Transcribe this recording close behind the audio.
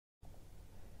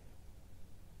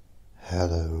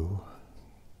Hello.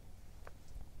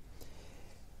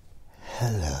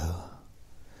 Hello.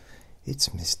 It's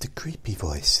Mr. Creepy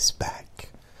Voice back.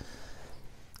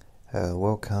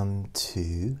 Welcome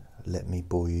to Let Me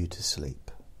Bore You to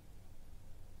Sleep.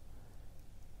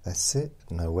 That's it.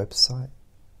 No website.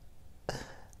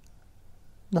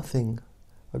 Nothing.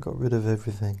 I got rid of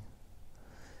everything.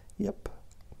 Yep.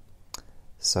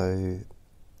 So,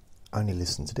 only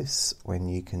listen to this when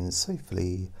you can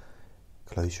safely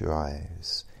close your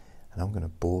eyes. And I'm going to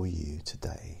bore you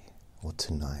today, or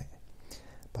tonight,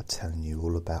 by telling you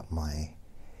all about my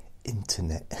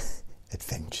internet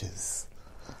adventures.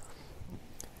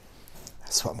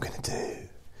 That's what I'm going to do.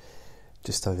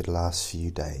 Just over the last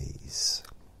few days.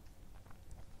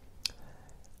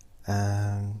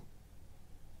 Yeah,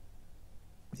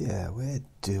 where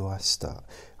do I start?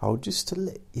 Oh, just to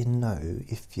let you know,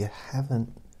 if you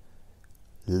haven't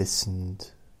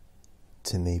listened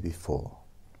to me before,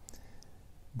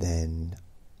 then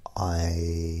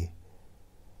the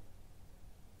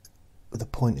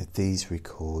point of these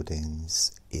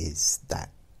recordings is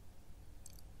that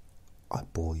I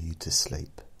bore you to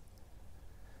sleep.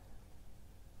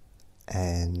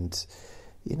 And,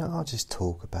 I'll just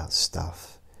talk about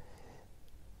stuff.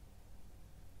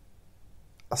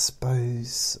 I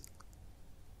suppose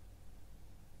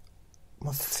I'm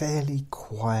a fairly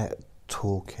quiet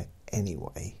talker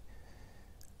anyway,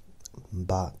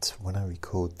 but when I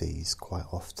record these, quite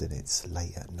often it's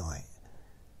late at night,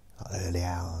 early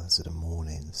hours of the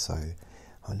morning, so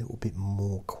I'm a little bit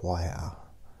more quieter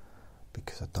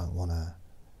because I don't want to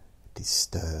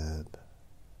disturb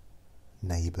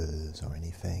neighbours or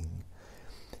anything.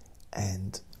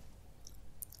 And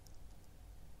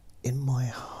in my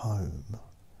home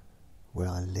where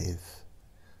I live,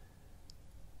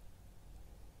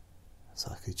 so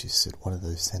I could just said one of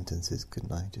those sentences,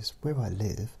 couldn't I? Just where I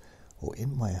live, or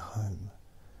in my home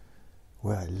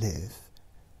where I live,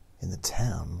 in the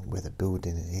town where the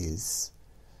building is,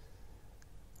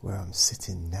 where I'm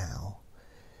sitting now,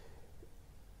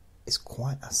 is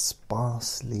quite a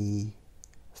sparsely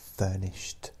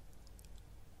furnished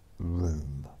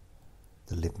room,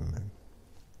 the living room.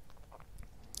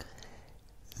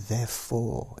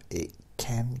 Therefore, it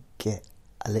can get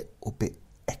a little bit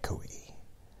echoey,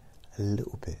 a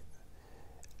little bit,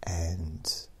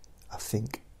 and I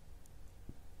think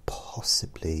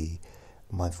possibly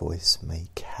my voice may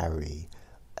carry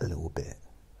a little bit.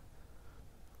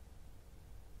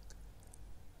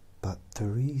 But the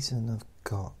reason I've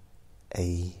got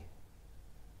I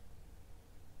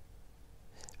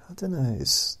don't know,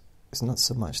 it's not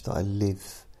so much that I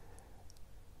live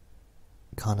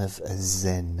kind of a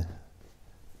Zen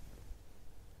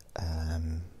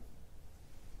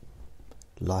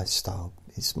lifestyle.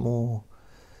 It's more,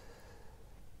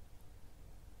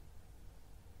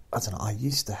 I don't know, I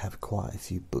used to have quite a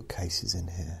few bookcases in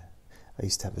here. I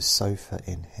used to have a sofa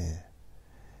in here,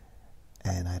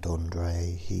 and I had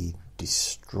Andre. He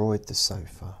destroyed the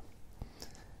sofa,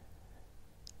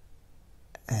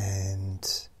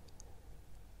 and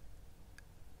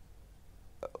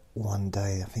one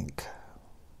day, I think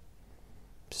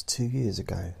it was 2 years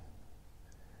ago,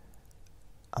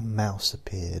 a mouse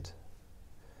appeared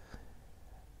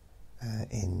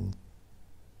in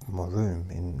my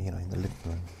room, in the living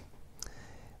room,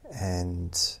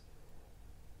 and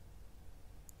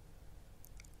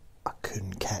I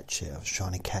couldn't catch it. I was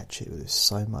trying to catch it, but there was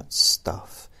so much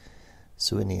stuff.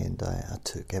 So in the end, I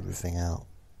took everything out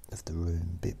of the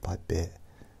room bit by bit,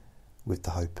 with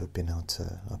the hope of being able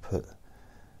to. I put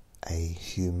a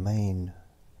humane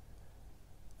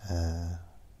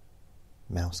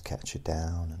mouse catcher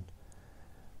down, and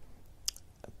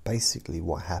basically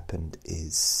what happened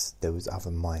is there was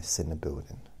other mice in the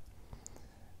building.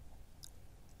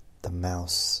 The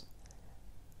mouse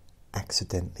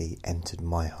accidentally entered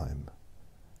my home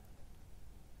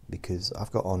because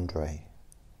I've got Andre.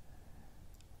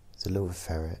 It's a little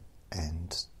ferret,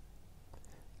 and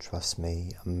trust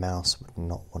me, a mouse would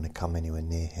not want to come anywhere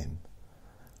near him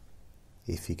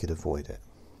if he could avoid it.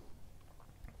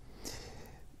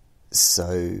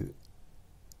 So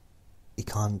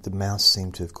the mouse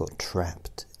seemed to have got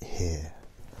trapped here.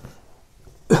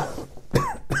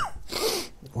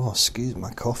 Oh, excuse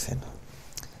my coughing.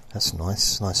 That's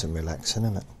nice. Nice and relaxing,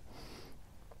 isn't it?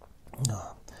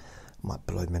 Oh, might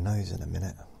blow my nose in a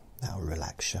minute. That'll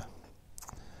relax you.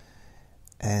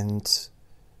 And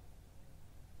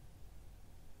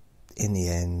in the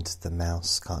end, the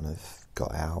mouse kind of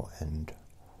got out, and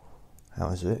how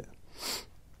was it?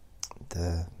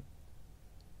 The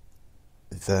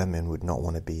vermin would not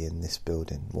want to be in this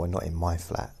building, well, not in my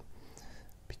flat,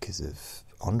 because of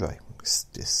Andre. It's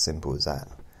just simple as that.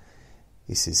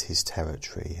 this is his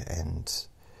territory, and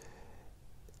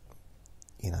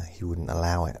he wouldn't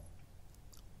allow it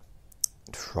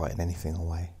to frighten anything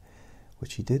away,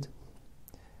 which he did.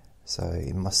 So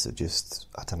it must have just,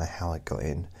 I don't know how it got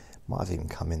in, might have even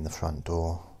come in the front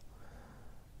door,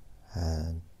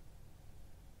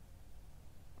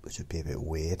 which would be a bit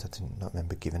weird. I don't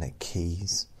remember giving it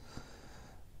keys,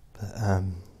 but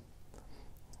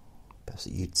perhaps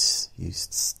it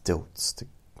used stilts to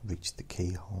reach the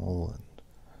keyhole, and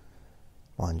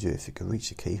mind you, if it could reach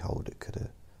the keyhole, it could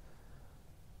have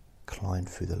climbed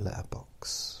through the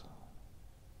letterbox.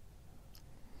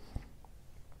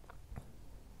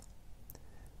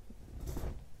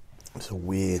 It's a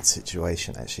weird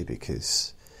situation, actually,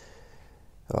 because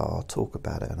I'll talk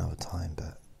about it another time,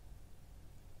 but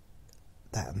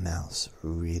that mouse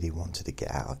really wanted to get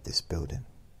out of this building.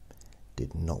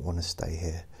 Did not want to stay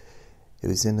here. It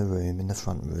was in the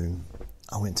front room.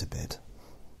 I went to bed,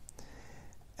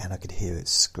 and I could hear it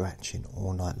scratching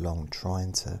all night long,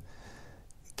 trying to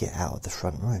get out of the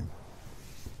front room.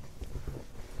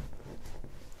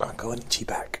 I got an itchy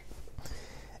back,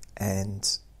 and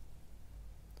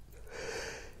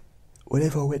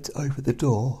whenever I went to open the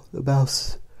door, the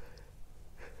mouse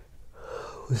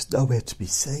was nowhere to be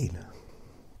seen.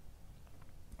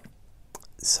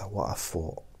 So what I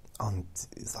thought, I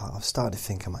started to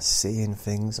think, am I seeing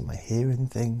things? Am I hearing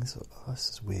things? Oh, this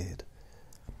is weird.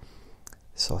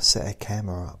 So I set a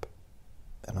camera up,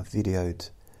 and I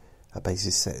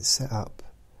basically set up,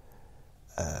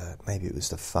 maybe it was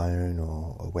the phone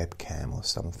or a webcam or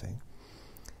something,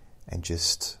 and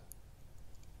just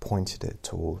pointed it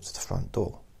towards the front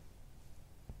door,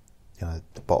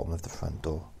 the bottom of the front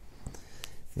door,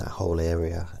 that whole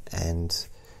area, and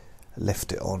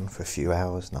left it on for a few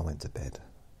hours, and I went to bed.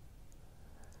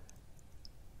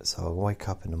 So I wake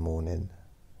up in the morning,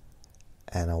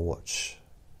 and I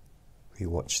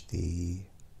rewatch the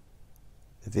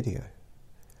video,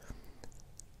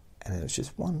 and it was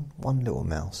just one little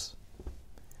mouse.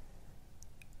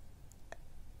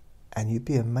 And you'd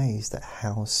be amazed at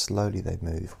how slowly they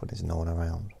move when there's no one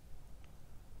around.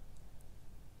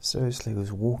 Seriously, I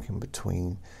was walking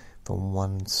from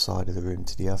one side of the room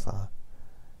to the other,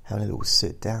 having a little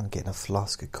sit down, getting a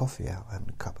flask of coffee out, having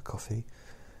a cup of coffee,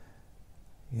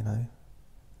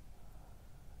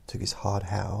 took his hard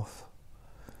hat off,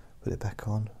 put it back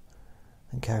on,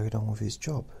 and carried on with his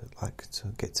job, to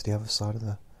get to the other side of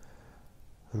the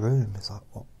room. It's like,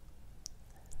 what?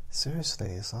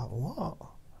 Seriously, it's like, what?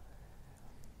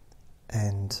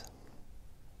 And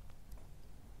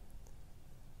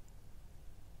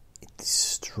it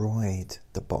destroyed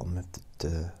the bottom of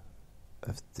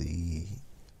the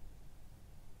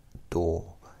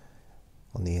door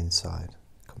on the inside.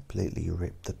 Completely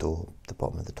ripped the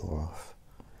bottom of the door off.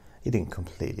 It didn't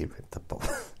completely rip the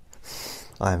bottom.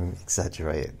 I'm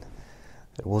exaggerating.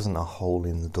 There wasn't a hole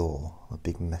in the door, a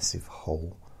big massive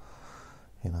hole.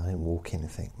 I didn't walk in and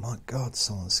think, my God,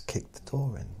 someone's kicked the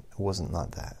door in. It wasn't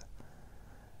like that.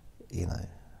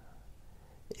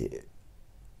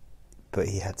 But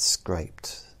he had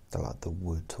scraped the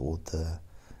wood or the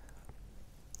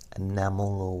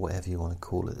enamel or whatever you want to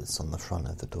call it that's on the front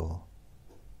of the door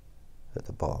at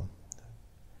the bottom.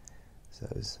 So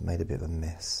it was made a bit of a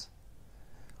mess.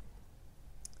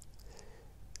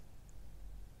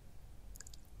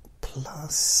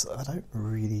 Plus, I don't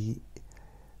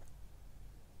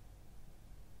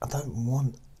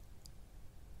want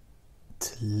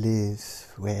to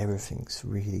live where everything's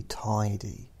really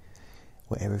tidy,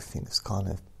 where everything's kind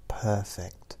of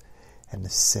perfect, and the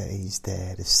settee's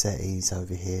there, the settee's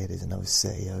over here, there's another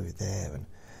settee over there, and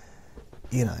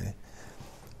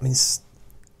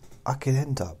I could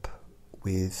end up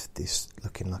with this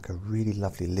looking like a really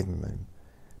lovely living room,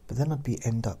 but then I'd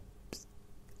end up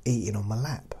eating on my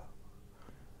lap.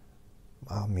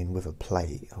 With a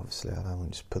plate, obviously. I don't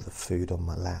want to just put the food on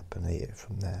my lap and eat it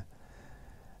from there.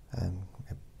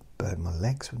 It burn my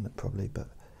legs, wouldn't it, probably? But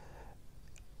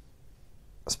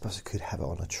I suppose I could have it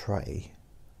on a tray,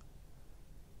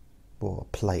 or a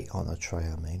plate on a tray.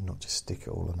 Not just stick it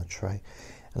all on a tray,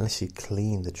 unless you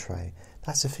clean the tray.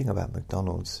 That's the thing about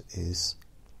McDonald's is,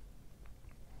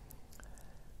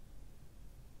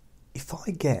 if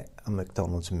I get a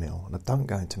McDonald's meal, and I don't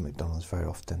go into McDonald's very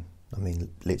often.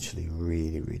 Literally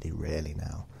really, really rarely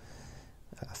now.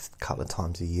 A couple of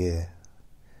times a year,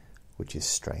 which is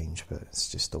strange, but it's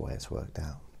just the way it's worked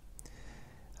out.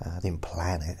 I didn't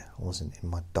plan it. It wasn't in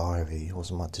my diary. It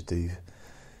wasn't my to-do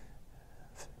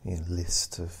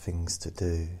list of things to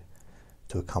do,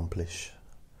 to accomplish.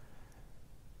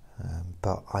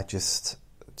 But I just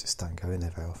don't go in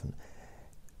there very often.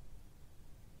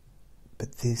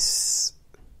 But this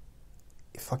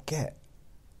if I get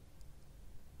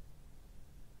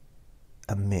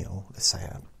a meal, let's say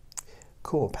a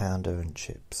quarter pounder and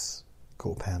chips,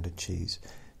 quarter pounder cheese,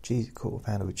 quarter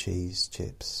pounder with cheese,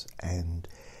 chips, and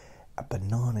a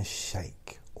banana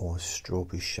shake or a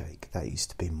strawberry shake. That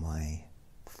used to be my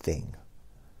thing.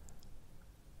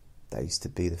 That used to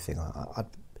be the thing. I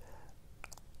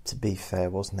to be fair,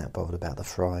 wasn't that bothered about the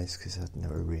fries because I'd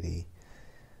never really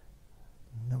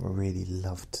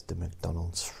loved the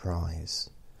McDonald's fries.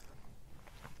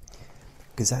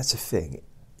 Because that's the thing.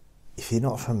 If you're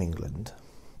not from England,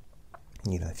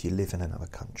 you know, if you live in another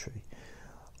country,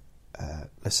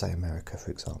 let's say America, for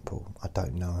example, I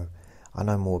don't know. I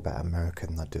know more about America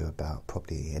than I do about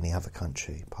probably any other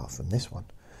country apart from this one,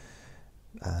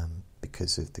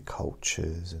 because of the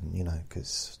cultures and, you know,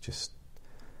 because just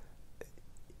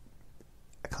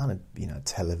kind of, you know,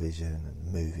 television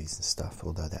and movies and stuff,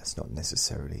 although that's not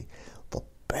necessarily the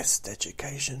best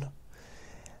education.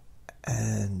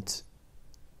 And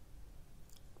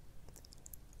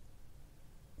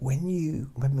when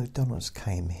McDonald's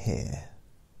came here,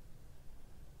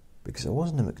 because it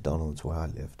wasn't a McDonald's where I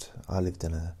lived. I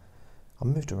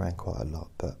moved around quite a lot,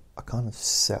 but I kind of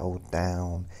settled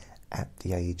down at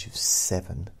the age of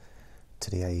 7 to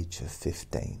the age of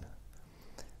 15.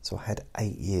 So I had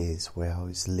 8 years where I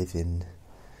was living.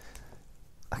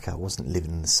 Okay, I wasn't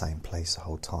living in the same place the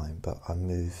whole time, but I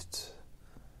moved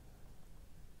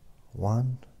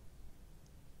 1,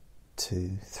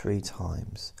 2, 3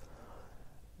 times.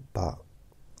 But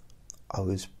I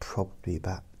was probably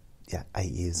about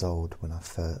 8 years old when I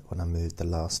moved the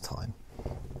last time.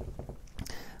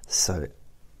 So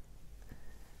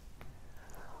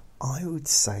I would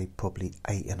say probably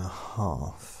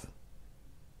 8.5.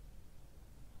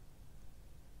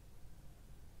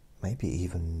 Maybe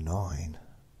even 9.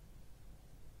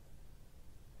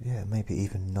 Yeah, maybe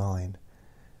even 9.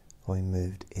 We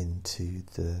moved into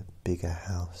the bigger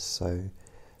house. So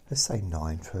let's say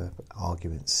 9 for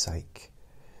argument's sake.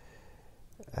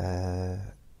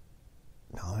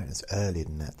 No, it's earlier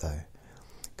than that though,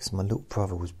 because my little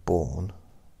brother was born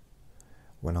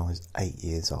when I was 8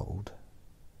 years old,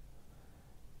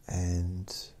 and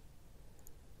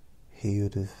he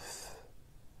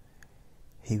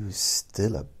was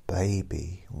still a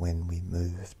baby when we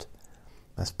moved.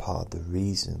 That's part of the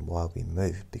reason why we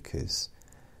moved, because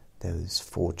there was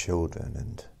 4 children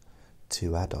and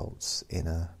 2 adults in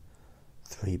a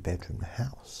 3-bedroom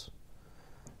house,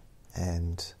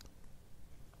 and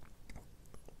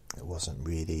it wasn't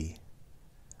really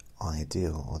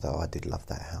ideal, although I did love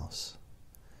that house.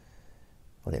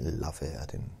 I didn't love it, I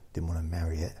didn't want to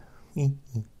marry it. I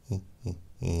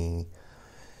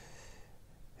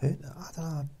don't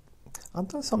know. I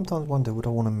sometimes wonder, would I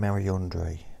want to marry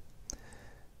Andre?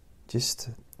 Just,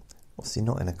 obviously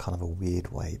not in a kind of a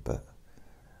weird way, but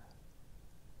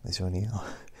is there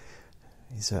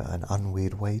an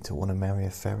unweird way to want to marry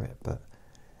a ferret? But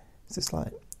it's just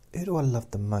like, who do I love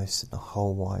the most in the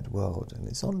whole wide world? And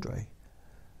it's Andre,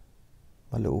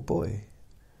 my little boy.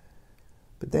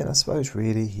 But then I suppose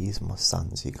really he's my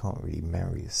son, so you can't really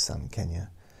marry his son, can you?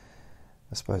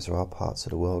 I suppose there are parts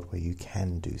of the world where you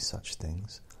can do such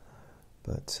things,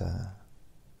 but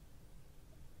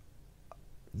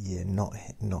not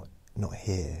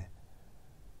here.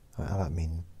 I don't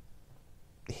mean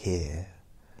here,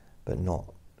 but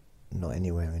not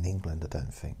anywhere in England, I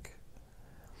don't think.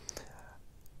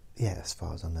 Yeah, as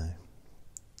far as I know.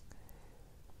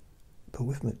 But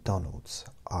with McDonald's,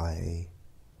 I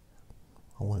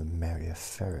want to marry a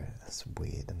ferret. That's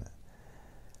weird, isn't it?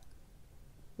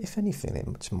 If anything, it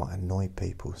just might annoy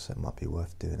people, so it might be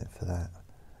worth doing it for that.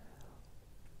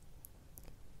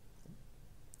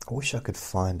 I wish I could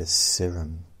find a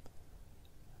serum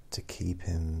to keep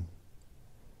him,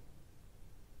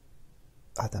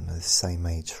 I don't know, the same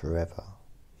age forever,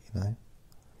 you know?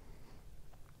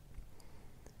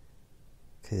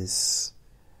 Because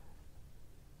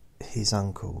his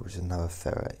uncle was another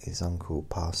ferret. His uncle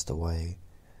passed away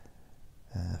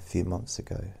a few months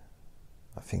ago.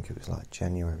 I think it was like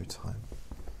January time.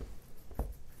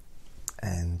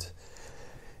 And,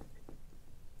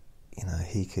 you know,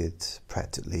 he could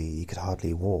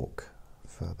hardly walk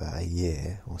for about a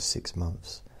year or 6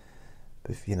 months.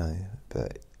 But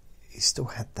he still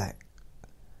had that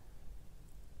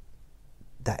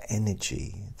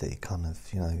energy, the kind of,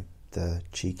 you know, the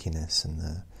cheekiness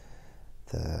and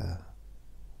the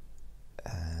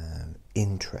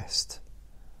interest,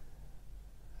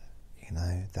 you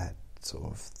know, that sort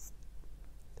of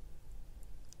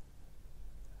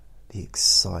the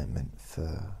excitement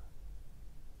for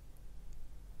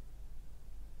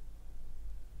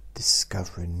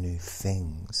discovering new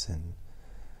things and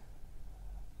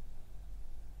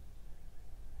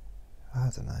I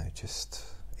don't know, just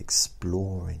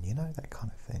exploring, that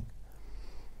kind of thing.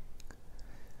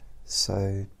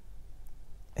 So,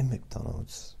 in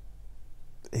McDonald's,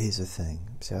 here's the thing.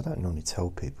 See, I don't normally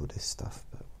tell people this stuff,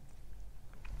 but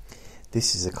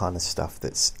this is the kind of stuff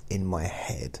that's in my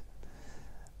head,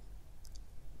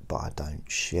 but I don't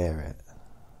share it.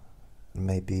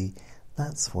 Maybe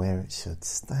that's where it should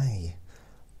stay,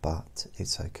 but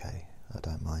it's okay. I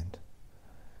don't mind.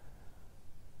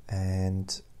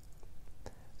 And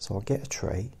so I'll get a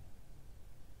tray.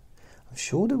 I'm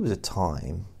sure there was a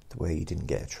time where you didn't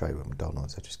get a tray with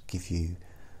McDonald's. I'd just give you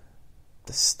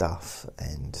the stuff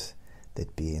and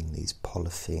they'd be in these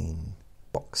polythene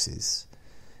boxes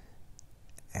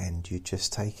and you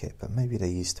just take it. But maybe there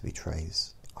used to be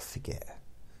trays. I forget.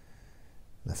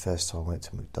 The first time I went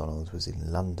to McDonald's was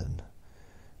in London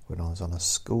when I was on a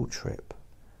school trip,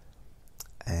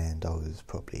 and I was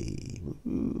probably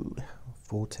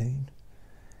 14,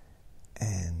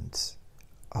 and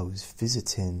I was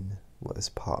visiting what was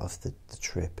part of the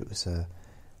trip. It was an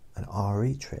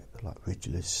RE trip, like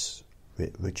religious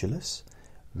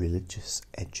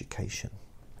education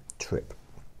trip.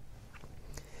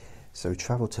 So we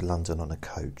travelled to London on a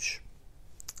coach,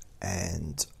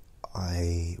 and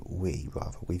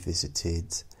we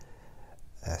visited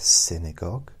a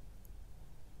synagogue,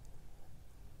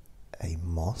 a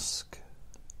mosque,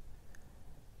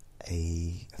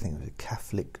 I think it was a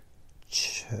Catholic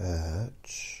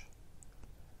church,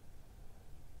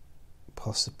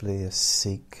 possibly a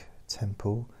Sikh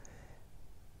temple,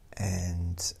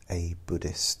 and a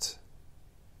Buddhist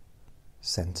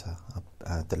centre,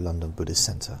 the London Buddhist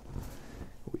Centre,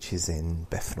 which is in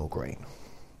Bethnal Green.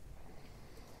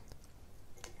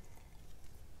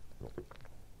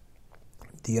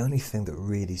 The only thing that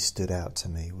really stood out to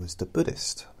me was the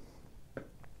Buddhist.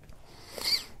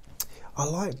 I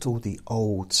liked all the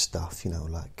old stuff,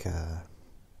 like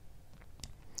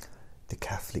the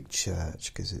Catholic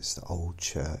Church, because it's the old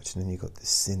church, and then you've got the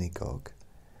synagogue,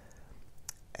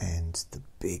 and the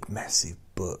big massive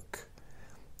book,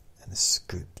 and the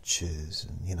scriptures,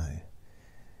 and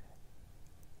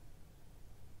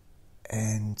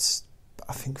and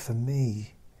I think for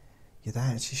me, they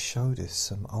actually showed us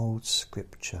some old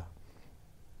scripture.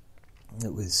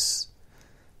 It was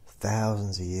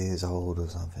thousands of years old or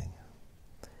something.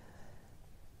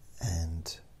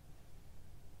 And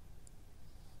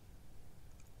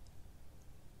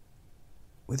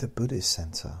with a Buddhist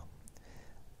centre,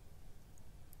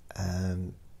 I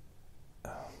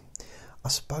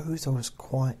suppose I was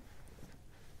quite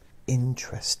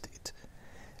interested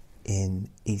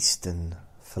in Eastern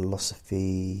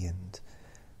philosophy, and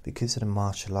because of the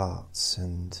martial arts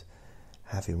and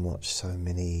having watched so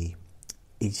many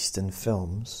Eastern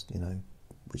films,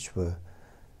 which were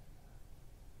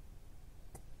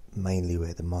mainly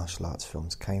where the martial arts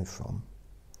films came from,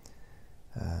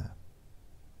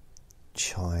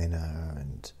 China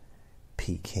and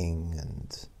Peking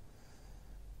and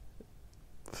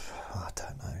I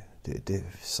don't know,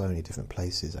 so many different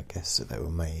places, I guess, that they were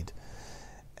made.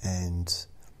 And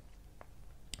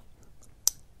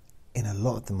in a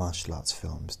lot of the martial arts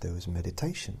films there was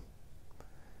meditation.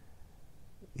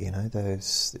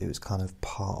 It was kind of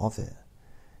part of it.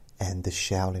 And the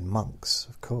Shaolin monks,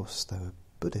 of course, they were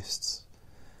Buddhists,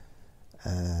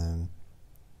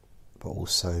 but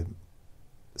also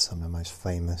some of the most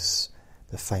famous.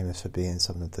 They're famous for being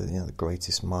some of the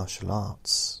greatest martial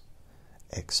arts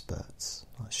experts,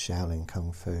 like Shaolin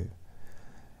Kung Fu,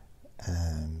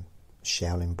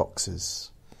 Shaolin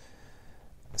boxers.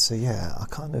 So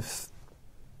I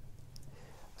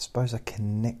suppose I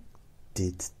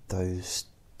connected those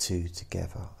two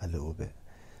together a little bit.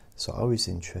 So I was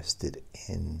interested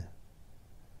in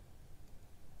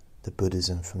the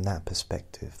Buddhism from that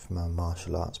perspective, from a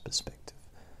martial arts perspective.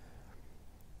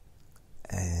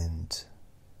 And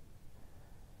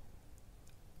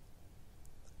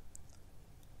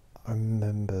I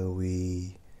remember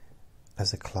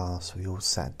as a class, we all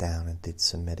sat down and did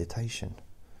some meditation.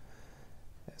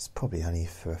 It's probably only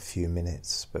for a few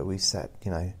minutes, but we sat,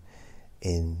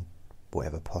 in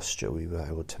whatever posture we were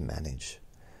able to manage.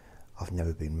 I've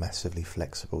never been massively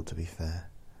flexible, to be fair.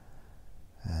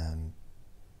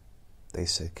 They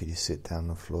said, could you sit down on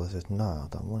the floor? I said, no, I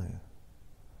don't want to.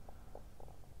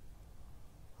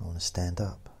 I want to stand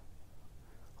up.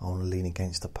 I want to lean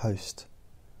against a post.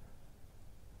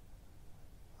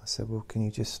 I said, well, can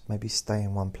you just maybe stay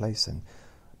in one place? And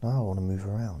no, I want to move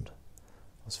around.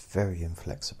 I was very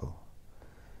inflexible.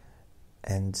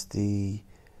 And we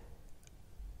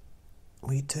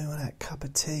doing that cup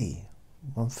of tea.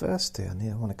 I'm thirsty, I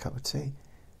want a cup of tea.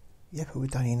 Yeah, but we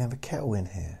don't even have a kettle in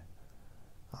here.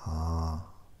 I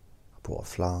brought a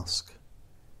flask.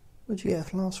 Where'd you get a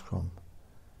flask from?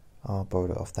 Oh, I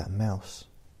borrowed it off that mouse.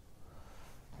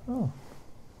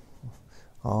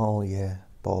 Oh yeah,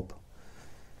 Bob.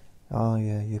 Oh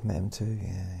yeah, you've met him too.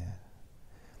 Yeah.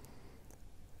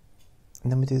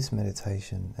 And then we did this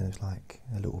meditation, and it was like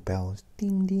a little bell,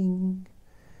 ding ding.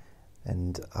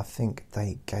 And I think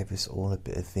they gave us all a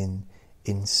bit of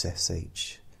incense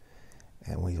each,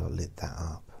 and we lit that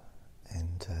up.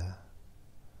 And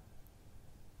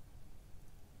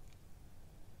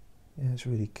yeah, it was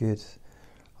really good.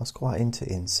 I was quite into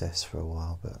incense for a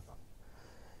while, but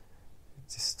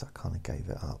I kind of gave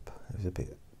it up. It was a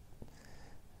bit,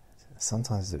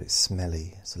 sometimes it's a bit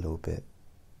smelly. It's a little bit,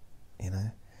 it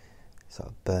sort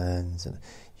of burns, and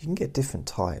you can get different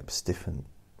types, different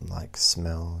like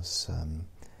smells.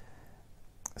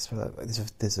 So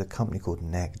there's a company called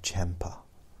Nag Champa,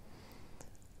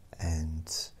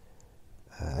 and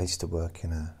I used to work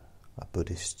in a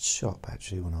Buddhist shop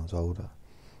actually when I was older,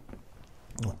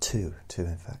 or two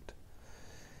in fact,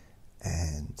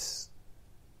 and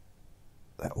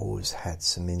they always had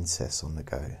some incense on the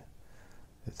go.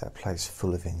 That place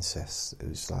full of incense. It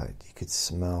was like you could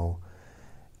smell.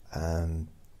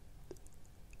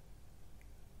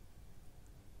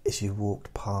 As you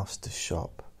walked past the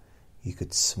shop, you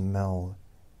could smell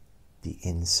the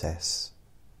incense.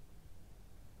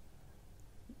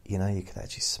 You could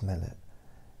actually smell it,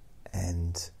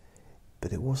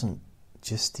 but it wasn't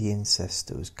just the incense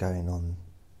that was going on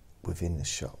within the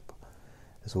shop.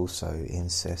 There's also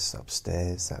incense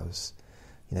upstairs. That was,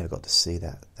 you never got to see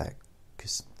that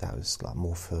because that was like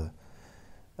more for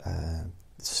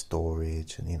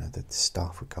storage, and the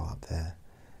staff would go up there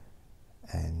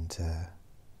and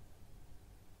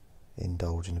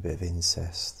indulge in a bit of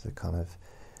incense.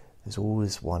 There's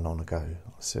always one on the go.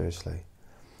 Seriously,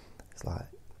 it's like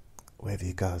wherever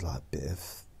you go, like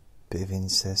bit of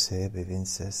incense here, bit of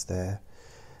incense there.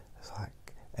 It's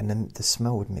like, and then the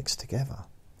smell would mix together.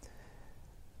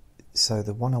 So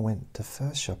the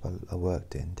first shop I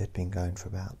worked in, they'd been going for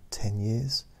about 10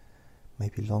 years,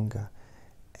 maybe longer,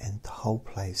 and the whole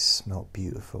place smelled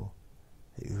beautiful.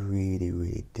 It really,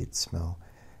 really did smell.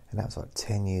 And that was like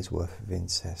 10 years worth of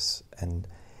incense, and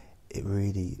it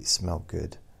really smelled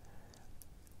good.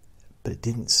 But it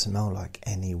didn't smell like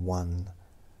any one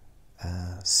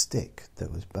stick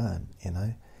that was burnt,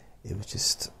 It was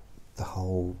just the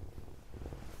whole,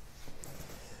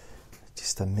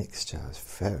 just a mixture. It was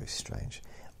very strange.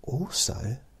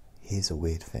 Also, here's a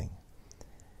weird thing.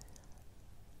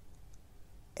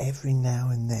 Every now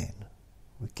and then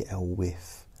we get a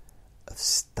whiff of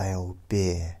stale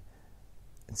beer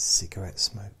and cigarette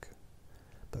smoke,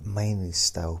 but mainly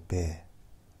stale beer.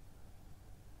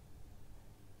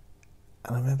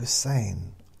 And I remember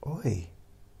saying, "Oi,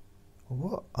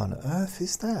 what on earth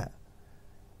is that?"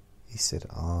 He said,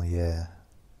 "Oh yeah,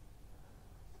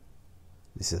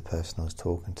 this is the person I was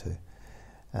talking to."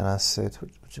 And I said,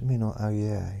 "What do you mean, oh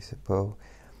yeah?" He said, "Well,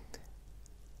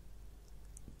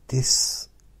 this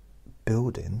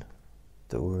building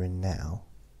that we're in now,"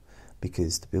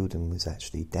 because the building was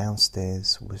actually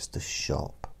downstairs was the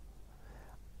shop,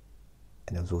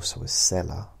 and there was also a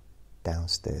cellar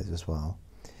downstairs as well.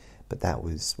 But that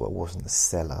was, well, it wasn't a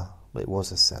cellar. Well, it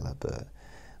was a cellar, but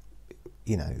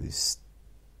it was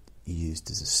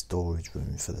used as a storage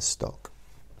room for the stock.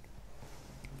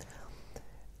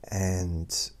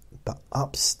 But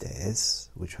upstairs,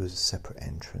 which was a separate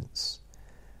entrance,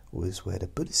 was where the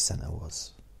Buddhist centre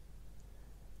was,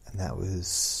 and that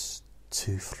was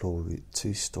two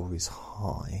stories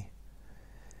high.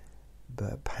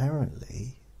 But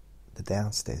apparently, the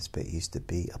downstairs bit used to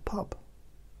be a pub.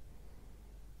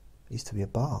 It used to be a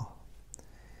bar,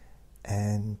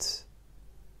 and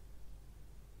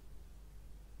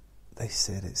they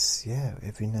said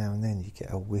every now and then you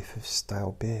get a whiff of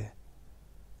stale beer.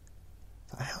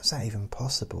 Like, how's that even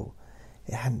possible?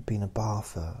 It hadn't been a bar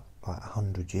for like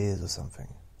 100 years or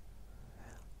something.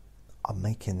 I'm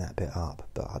making that bit up,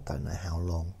 but I don't know how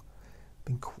long.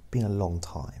 Been a long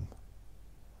time.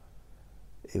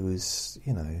 It was,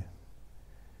 I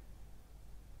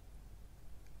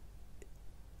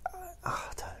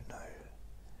don't know.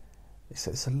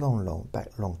 It's a long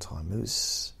time. It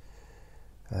was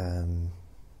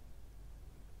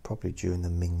probably during the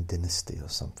Ming Dynasty or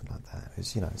something like that.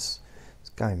 It was, it's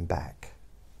going back.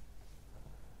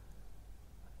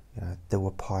 There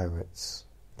were pirates.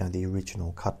 The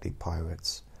original cuddly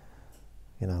pirates.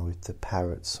 With the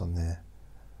parrots on their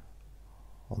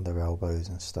elbows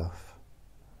and stuff.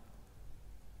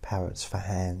 Parrots for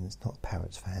hands, not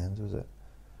parrots for hands, was it?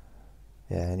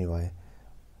 Yeah, anyway,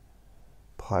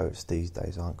 pirates these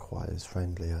days aren't quite as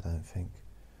friendly, I don't think.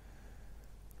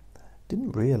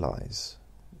 didn't realise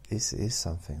is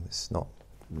something that's not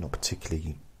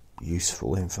particularly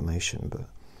useful information, but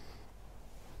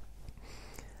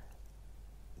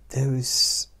there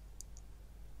was,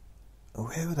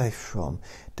 where were they from?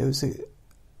 There was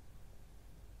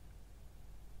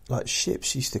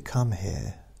ships used to come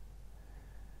here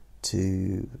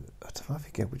to, I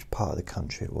forget which part of the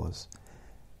country it was,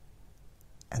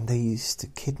 and they used to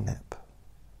kidnap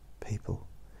people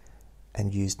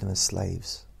and use them as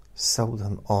slaves, sell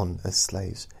them on as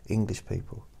slaves, English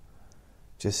people,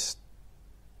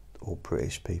 or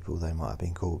British people they might have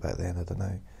been called back then, I don't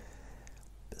know.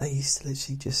 But they used to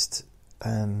literally just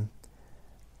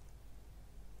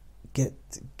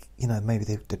maybe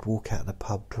they'd walk out of the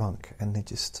pub drunk and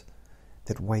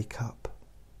they'd wake up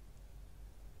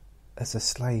as a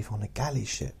slave on a galley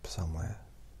ship somewhere.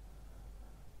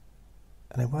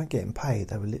 And they weren't getting paid,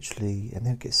 they were literally, and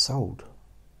they'd get sold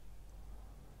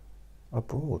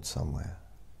abroad somewhere.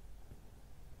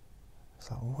 It's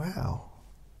like, wow.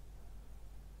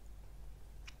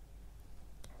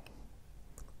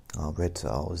 I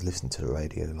was listening to the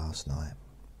radio last night,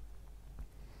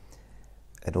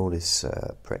 and all this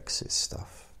Brexit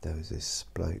stuff. There was this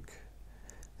bloke,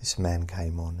 this man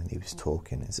came on and he was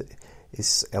talking.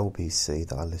 It's LBC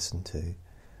that I listen to,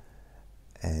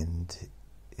 and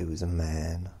it was a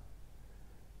man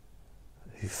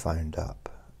who phoned up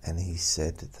and he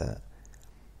said that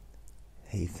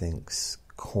he thinks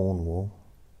Cornwall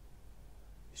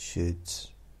should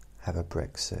have a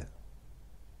Brexit.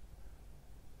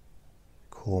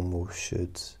 Cornwall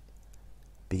should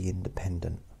be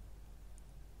independent.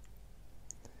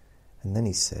 And then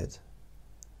he said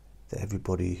that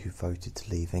everybody who voted to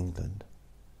leave England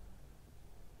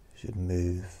should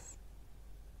leave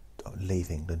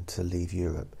England to leave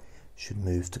Europe, should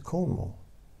move to Cornwall.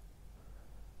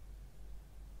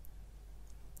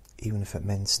 Even if it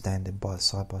meant standing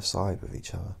side by side with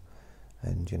each other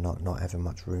and you're not having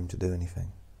much room to do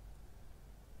anything.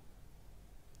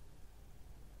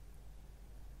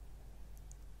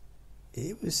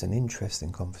 It was an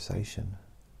interesting conversation.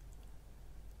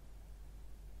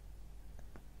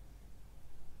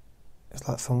 It's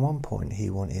like, from one point he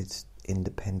wanted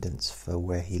independence for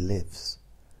where he lives,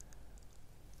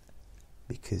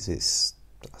 because I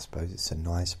suppose it's a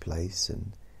nice place,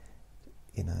 and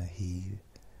he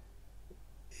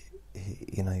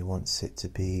wants it to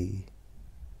be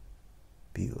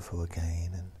beautiful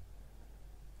again,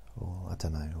 or I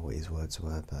don't know what his words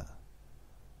were, but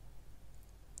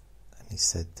he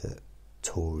said that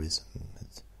tourism had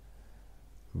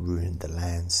ruined the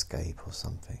landscape or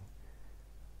something.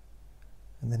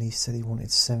 And then he said he wanted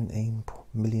 17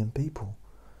 million people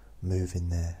moving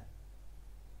there.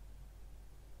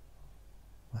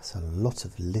 That's a lot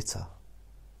of litter.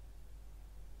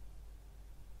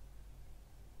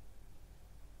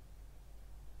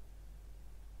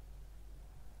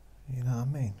 You know what I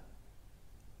mean?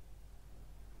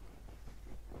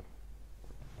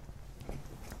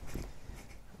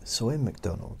 So in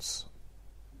McDonald's,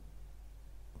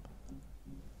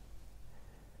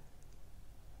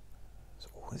 there's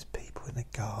always people in the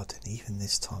garden, even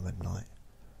this time of night.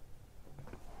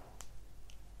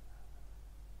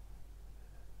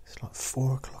 It's like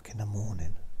 4 o'clock in the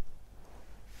morning.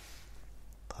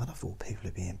 I'd have thought people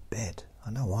would be in bed.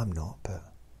 I know I'm not,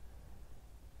 but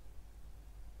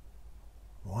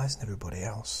why isn't everybody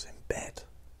else in bed,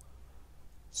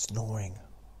 snoring?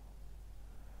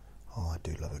 Oh, I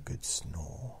do love a good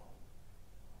snore.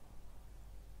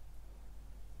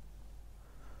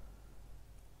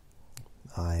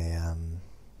 And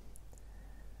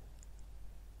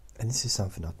this is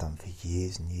something I've done for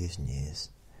years and years and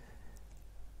years.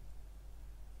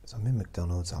 So I'm in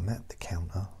McDonald's, I'm at the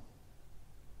counter.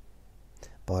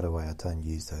 By the way, I don't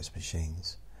use those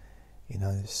machines. You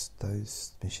know,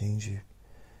 those machines,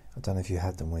 I don't know if you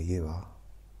have them where you are,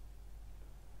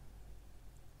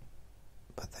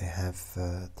 but they have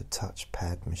the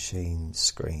touchpad machine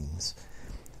screens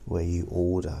where you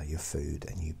order your food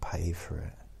and you pay for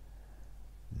it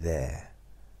there,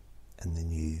 and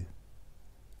then you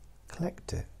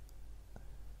collect it.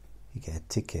 You get a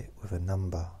ticket with a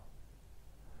number.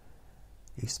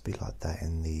 It used to be like that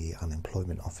in the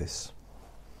unemployment office.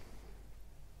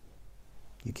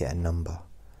 You get a number,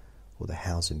 or the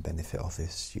housing benefit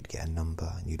office, you'd get a number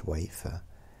and you'd wait for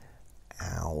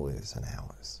hours and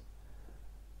hours.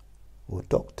 Or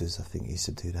doctors, I think, used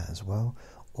to do that as well.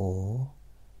 Or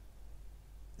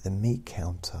the meat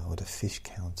counter or the fish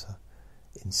counter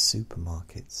in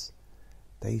supermarkets.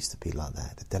 They used to be like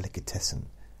that, the delicatessen.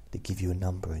 They'd give you a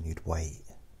number and you'd wait.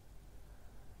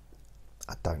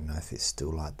 I don't know if it's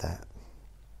still like that.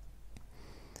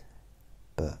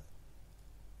 But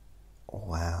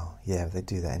Wow, yeah, they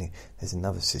do that. There's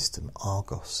another system,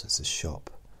 Argos, as a shop.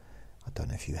 I don't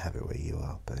know if you have it where you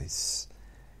are, but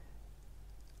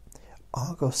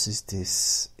Argos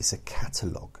is a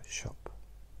catalogue shop.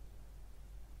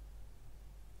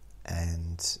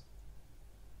 And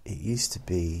it used to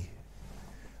be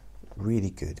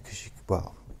really good because,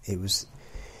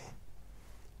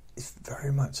 it's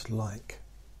very much like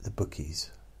the bookies,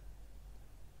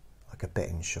 like a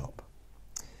betting shop.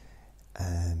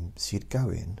 So you'd go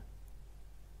in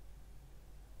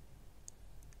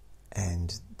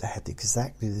and they had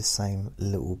exactly the same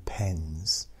little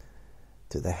pens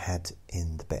that they had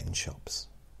in the betting shops.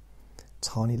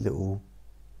 Tiny little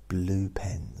blue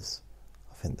pens,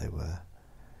 I think they were.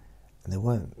 And they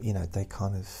weren't, they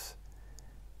kind of,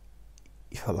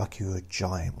 you felt like you were a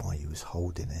giant while you was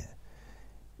holding it.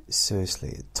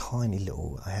 Seriously, a tiny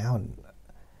little,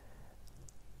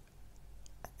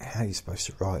 how you're supposed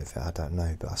to write with it, I don't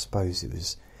know, but I suppose it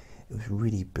was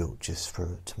really built just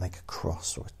to make a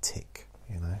cross or a tick,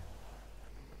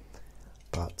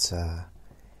 But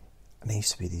and there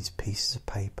used to be these pieces of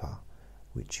paper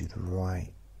which you'd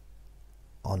write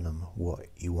on them what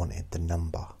you wanted, the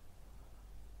number,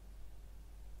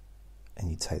 and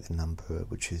you take the number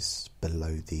which is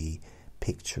below the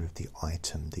picture of the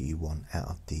item that you want out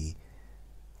of the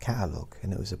catalogue,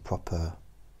 and it was a proper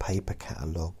paper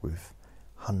catalogue with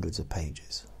hundreds of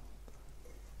pages.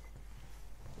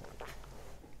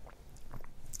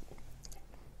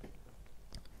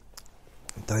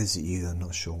 Those of you who are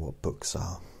not sure what books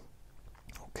are,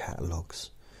 or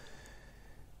catalogues,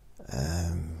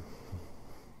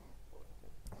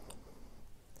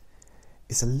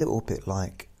 it's a little bit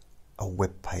like a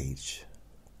web page,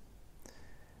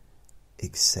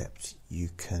 except you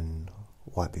can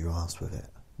wipe your ass with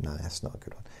it. No, that's not a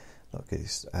good one. Not good.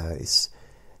 It's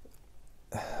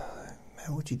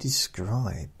how would you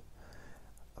describe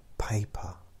a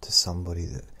paper to somebody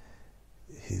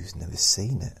who's never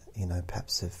seen it?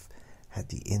 Perhaps they've had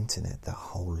the internet their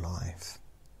whole life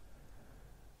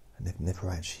and they've never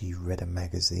actually read a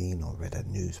magazine or read a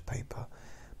newspaper,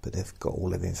 but they've got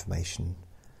all of the information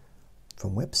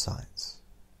from websites.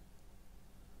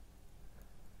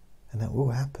 And that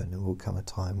will happen. There will come a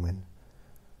time when,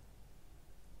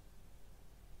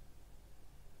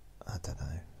 I don't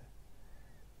know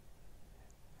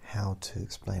how to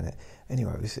explain it.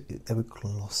 Anyway, they were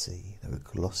glossy. They were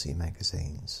glossy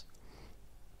magazines.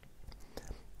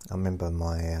 I remember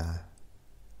I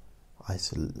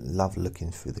used to love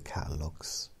looking through the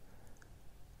catalogues,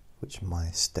 which my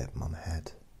stepmom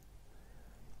had,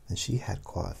 and she had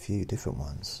quite a few different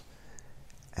ones.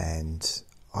 And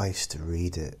I used to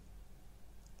read it,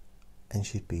 and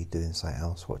she'd be doing something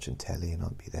else, watching telly, and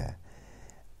I'd be there,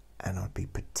 and I'd be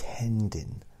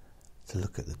pretending to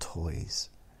look at the toys,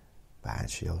 but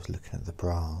actually I was looking at the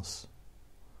bras.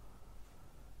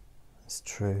 It's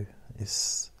true.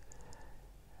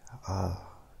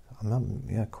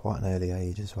 I'm quite an early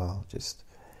age as well.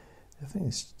 I think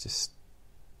it's just,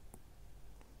 I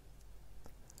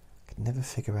could never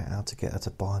figure out how to get her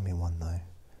to buy me one though.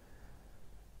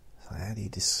 So how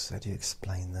do you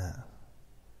explain that?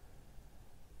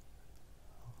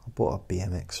 I bought a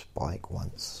BMX bike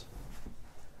once.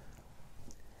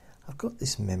 I've got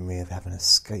this memory of having a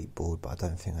skateboard, but I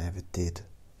don't think I ever did.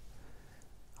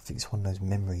 I think it's one of those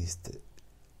memories that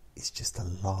it's just a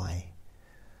lie.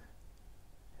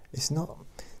 It's not.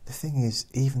 The thing is,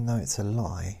 even though it's a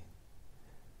lie,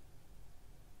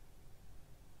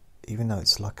 even though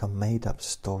it's like a made-up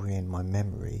story in my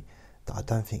memory that I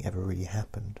don't think ever really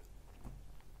happened,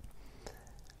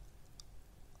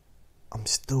 I'm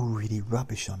still really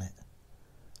rubbish on it.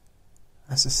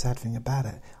 That's the sad thing about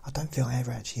it. I don't think I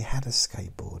ever actually had a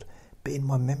skateboard, but in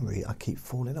my memory I keep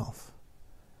falling off.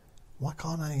 Why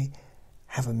can't I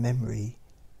have a memory,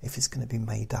 if it's going to be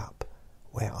made up,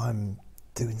 where I'm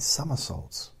doing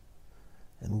somersaults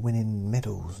and winning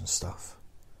medals and stuff?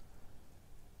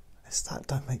 That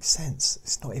don't make sense.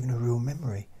 It's not even a real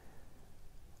memory.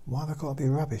 Why have I got to be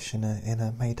rubbish in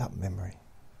a made up memory?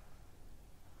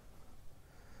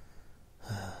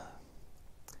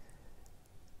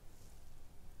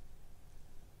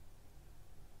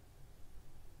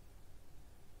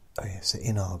 Oh yeah, so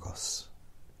in Argos,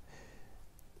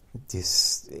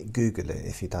 Google it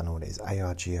if you don't know what it is.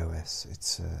 Argos.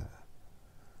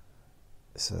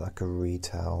 It's like a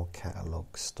retail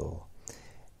catalogue store.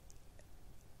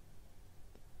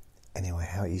 Anyway,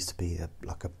 how it used to be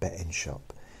like a betting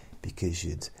shop, because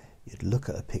you'd look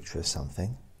at a picture of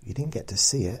something, you didn't get to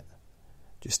see it,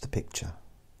 just a picture.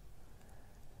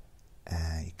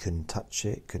 You couldn't touch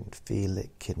it, couldn't feel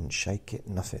it, couldn't shake it,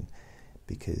 nothing,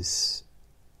 because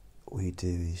all you do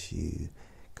is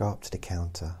go up to the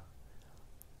counter,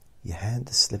 you hand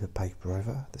the slip of paper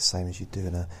over, the same as you do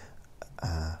in a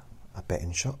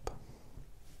betting shop,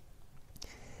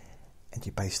 and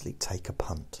you basically take a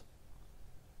punt.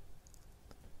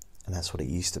 And that's what it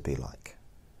used to be like.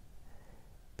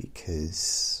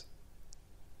 Because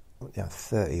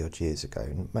 30 odd years ago,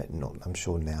 I'm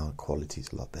sure now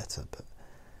quality's a lot better, but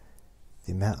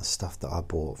the amount of stuff that I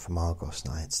bought from Argos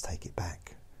and I had to take it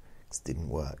back because it didn't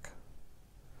work.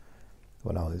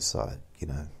 When I was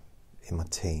in my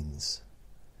teens,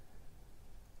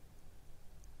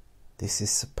 this is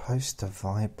supposed to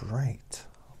vibrate,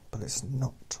 but it's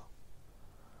not.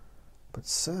 But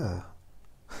sir,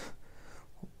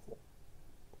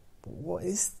 what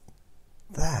is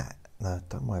that? No,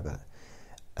 don't worry about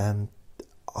it.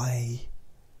 I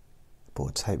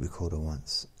bought a tape recorder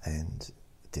once and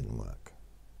it didn't work.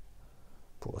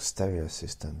 Bought a stereo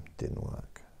system, didn't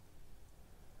work.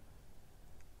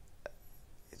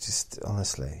 It just,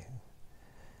 honestly,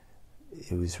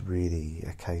 it was really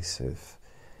a case of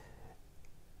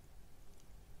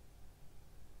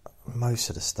most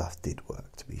of the stuff did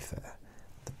work, to be fair,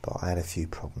 but I had a few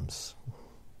problems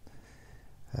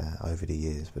over the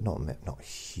years, but not a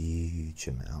huge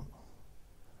amount.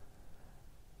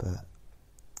 But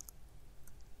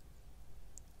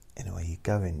anyway, you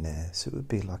go in there, so it would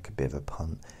be like a bit of a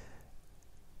punt,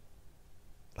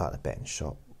 like the betting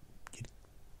shop.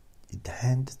 You'd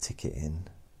hand the ticket in,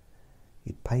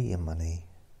 you'd pay your money,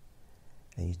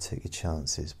 and you took your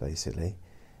chances, basically,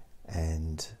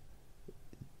 and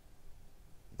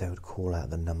they would call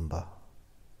out the number.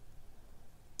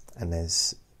 And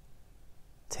as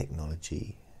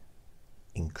technology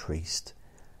increased,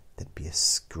 there'd be a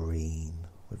screen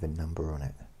with a number on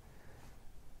it,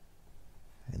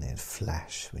 and it'd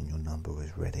flash when your number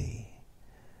was ready.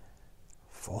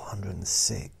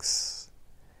 406,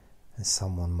 and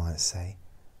someone might say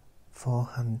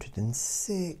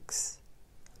 406,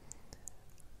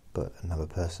 but another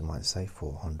person might say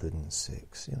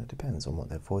 406. It depends on what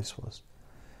their voice was.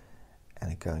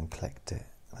 And I'd go and collect it,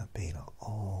 and I'd be like,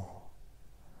 oh,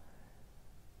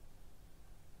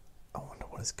 I wonder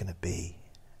what it's going to be.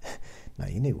 No,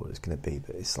 you knew what it was going to be,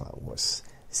 but it's like, is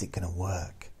it going to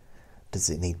work? Does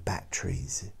it need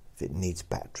batteries? If it needs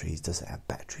batteries, does it have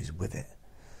batteries with it?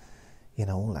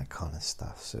 All that kind of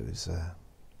stuff. So it was...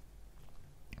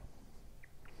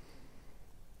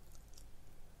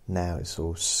 now it's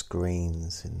all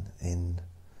screens in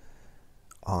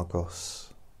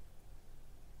Argos.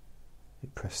 You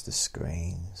press the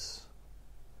screens.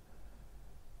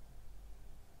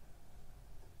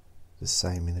 The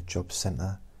same in a job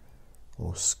centre.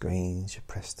 All screens, you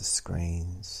press the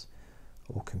screens.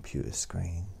 All computer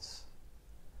screens.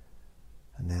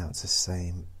 And now it's the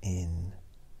same in...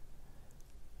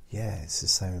 it's the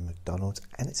same in McDonald's,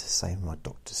 and it's the same in my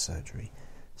doctor's surgery.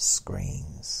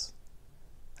 Screens.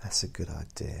 That's a good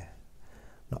idea.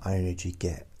 Not only do you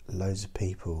get loads of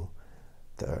people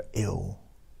that are ill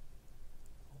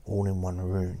all in one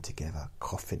room together,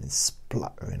 coughing and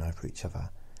spluttering over each other,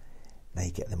 now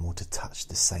you get them all to touch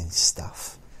the same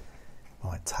stuff.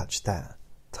 Right, touch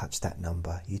that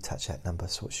number, you touch that number.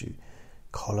 So what's your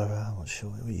cholera? What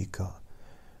you got?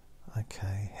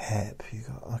 Okay, hep, you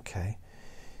got, okay.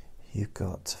 You've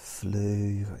got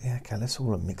flu, okay, let's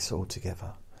all mix it all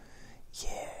together.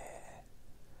 Yeah.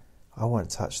 I won't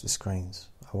touch the screens.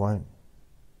 I won't.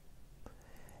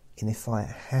 And if I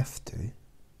have to,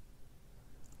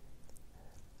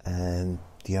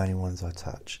 the only ones I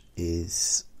touch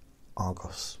is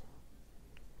Argos.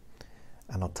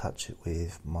 And I'll touch it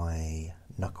with my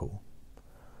knuckle.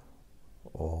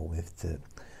 Or with the...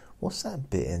 What's that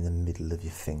bit in the middle of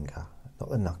your finger? Not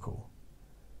the knuckle.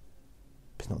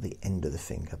 It's not the end of the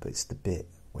finger, but it's the bit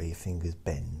where your fingers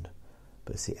bend,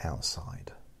 but it's the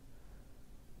outside.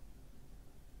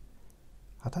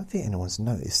 I don't think anyone's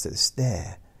noticed that it's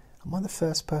there. Am I the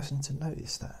first person to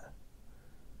notice that?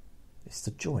 It's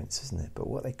the joints, isn't it? But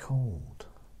what are they called?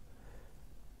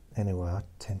 Anyway, I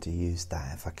tend to use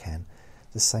that if I can.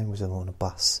 The same as on a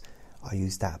bus. I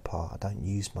use that part. I don't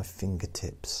use my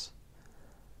fingertips.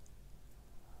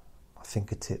 My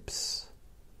fingertips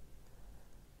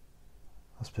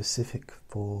are specific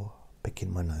for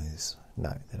picking my nose.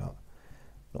 No, they're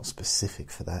not specific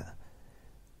for that.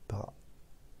 But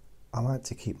I like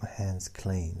to keep my hands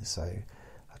clean, so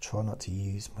I try not to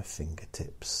use my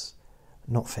fingertips.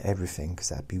 Not for everything, because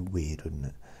that'd be weird, wouldn't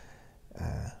it?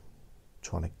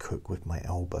 Trying to cook with my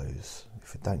elbows.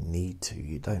 If I don't need to,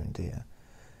 you don't, do you?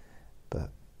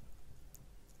 But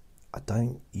I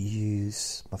don't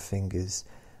use my fingers.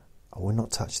 I will not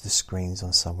touch the screens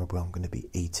on somewhere where I'm going to be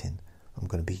eating. I'm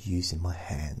going to be using my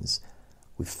hands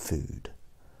with food.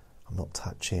 I'm not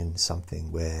touching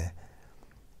something where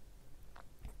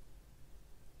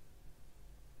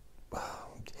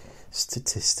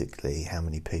statistically how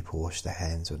many people wash their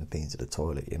hands when they've been to the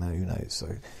toilet, who knows. So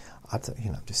I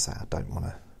don't, just say I don't want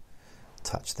to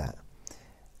touch that,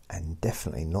 and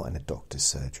definitely not in a doctor's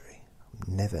surgery.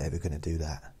 I'm never ever going to do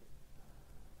that.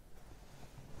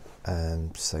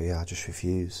 So yeah, I just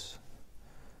refuse.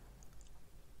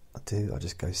 I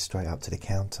just go straight up to the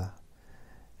counter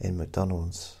in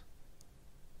McDonald's,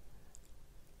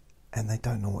 and they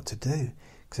don't know what to do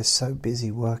because they're so busy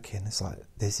working. It's like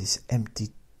there's this empty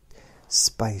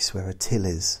space where a till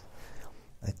is.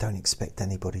 They don't expect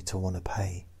anybody to want to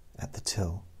pay at the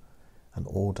till and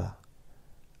order,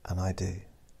 and I do.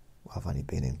 Well, I've only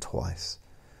been in twice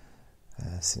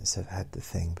since they've had the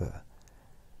thing, but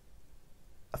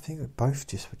I think we both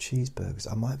just were cheeseburgers.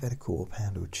 I might have had a quarter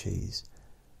pounder of cheese,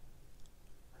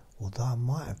 although I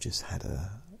might have just had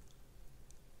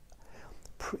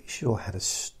pretty sure I had a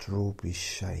strawberry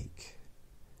shake,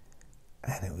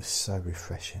 and it was so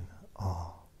refreshing.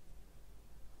 Oh.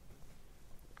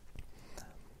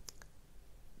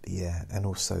 Yeah, and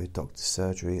also doctor's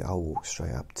surgery, I'll walk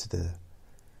straight up to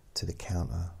the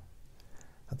counter.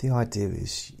 And the idea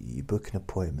is you book an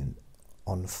appointment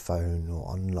on phone or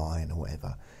online or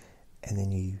whatever, and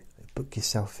then you book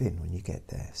yourself in when you get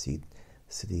there. So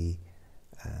the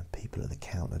people at the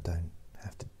counter don't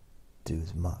have to do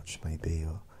as much, maybe,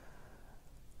 or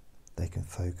they can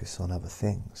focus on other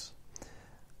things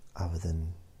other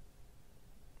than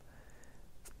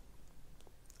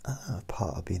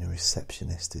part of being a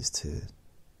receptionist is to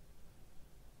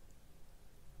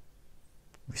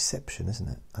reception, isn't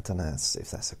it? I don't know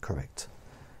if that's a correct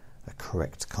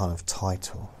kind of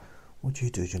title. What do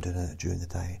you do during the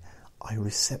day? I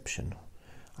reception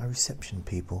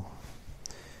people.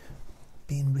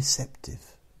 Being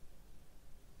receptive.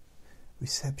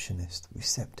 Receptionist,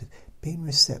 receptive. Being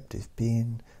receptive,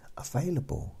 being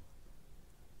available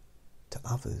to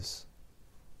others.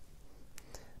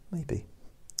 Maybe.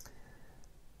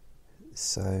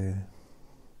 So,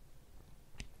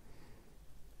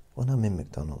 when I'm in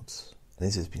McDonald's, and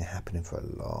this has been happening for a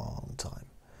long time,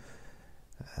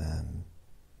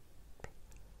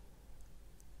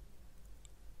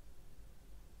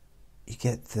 you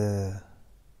get it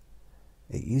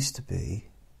used to be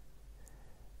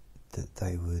that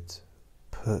they would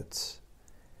put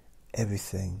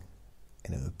everything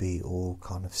and it would be all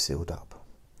kind of sealed up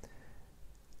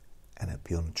and it'd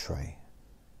be on a tray.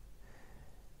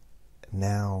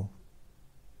 Now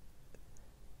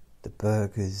the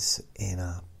burger's in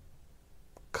a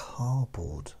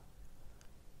cardboard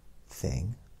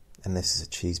thing, and this is a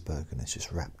cheeseburger and it's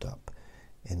just wrapped up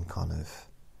in kind of,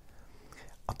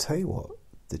 I'll tell you what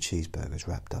the cheeseburger's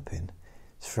wrapped up in.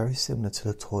 It's very similar to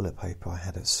the toilet paper I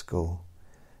had at school,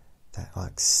 that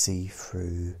like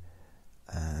see-through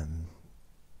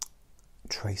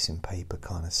tracing paper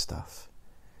kind of stuff.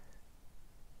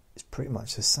 It's pretty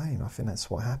much the same. I think that's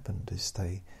what happened, is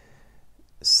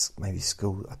maybe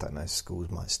school, I don't know, schools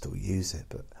might still use it,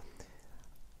 but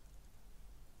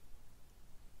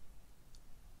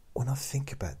when I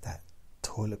think about that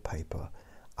toilet paper,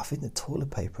 I think the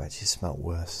toilet paper actually smelled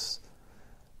worse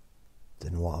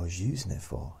than what I was using it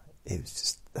for. It was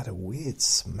just had a weird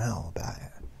smell about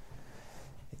it.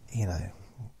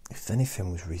 If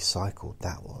anything was recycled,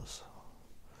 that was.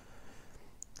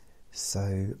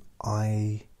 So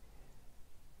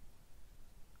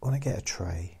when I get a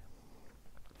tray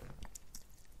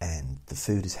and the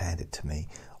food is handed to me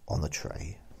on the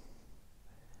tray,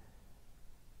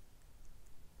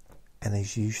 and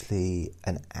there's usually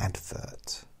an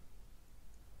advert,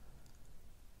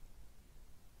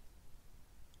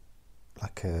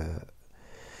 like a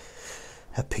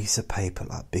piece of paper,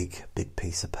 like big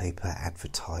piece of paper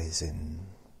advertising,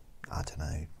 I don't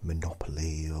know,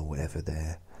 Monopoly or whatever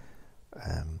they're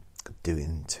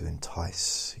doing to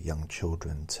entice young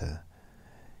children to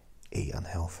eat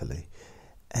unhealthily.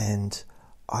 And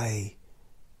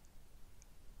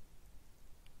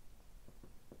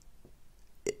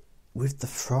with the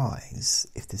fries,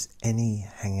 if there's any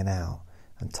hanging out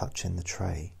and touching the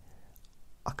tray,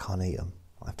 I can't eat them.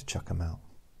 I have to chuck them out.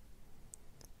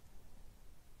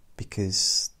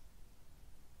 Because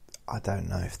I don't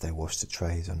know if they wash the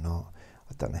trays or not.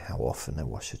 I don't know how often they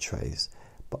wash the trays,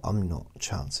 but I'm not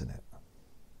chancing it.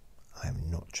 I am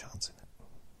not chancing it.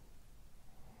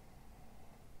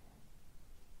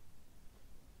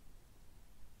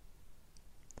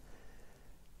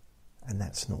 And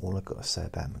that's not all I've got to say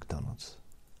about McDonald's.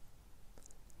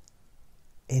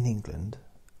 In England,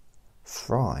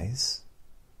 fries,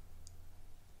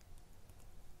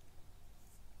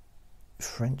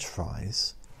 French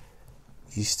fries,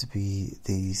 used to be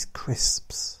these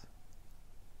crisps.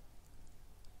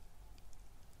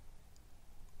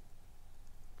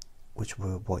 Which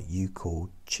were what you call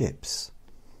chips.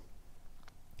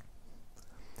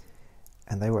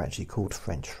 And they were actually called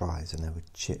French fries, and they were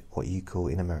what you call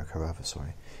in America, rather,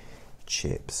 sorry,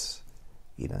 chips.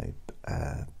 You know,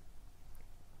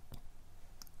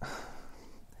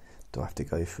 do I have to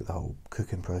go through the whole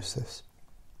cooking process?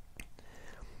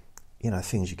 You know,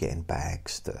 things you get in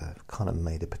bags that are kind of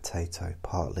made of potato,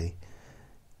 partly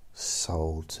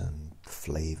salt and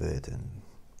flavoured, and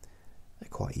they're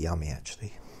quite yummy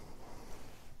actually.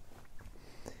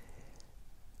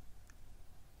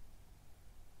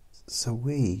 So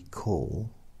we call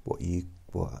what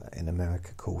in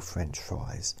America call French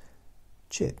fries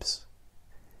chips,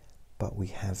 but we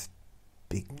have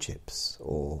big chips,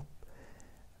 or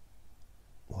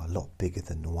a lot bigger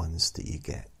than the ones that you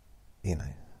get, you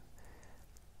know,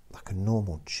 like a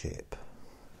normal chip.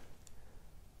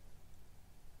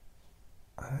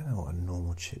 I don't know what a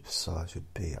normal chip size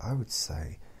would be. I would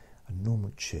say a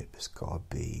normal chip has got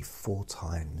to be 4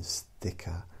 times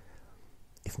thicker,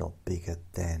 if not bigger,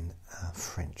 than a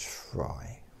French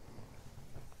fry,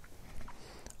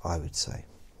 I would say.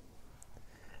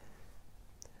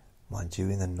 Mind you,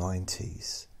 in the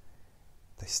 90s,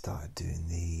 they started doing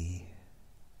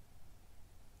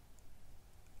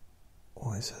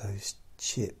those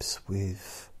chips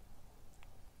with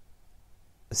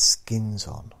the skins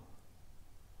on?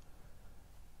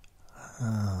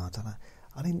 I don't know.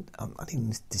 I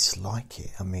didn't dislike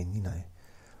it. I mean, you know,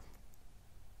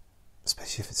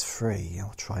 especially if it's free,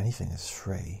 I'll try anything that's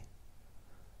free.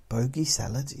 Bogey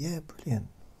salad, yeah, brilliant.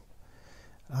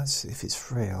 If it's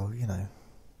free, I'll, you know.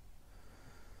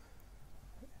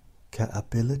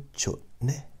 Caterpillar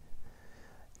chutney.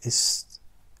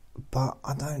 But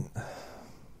I don't.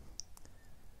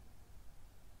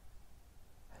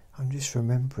 I'm just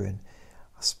remembering.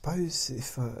 I suppose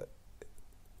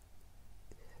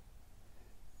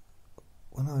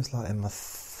when I was like in my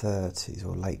 30s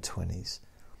or late 20s,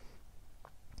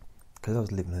 because I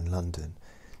was living in London,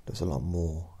 there was a lot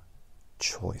more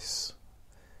choice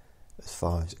as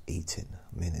far as eating.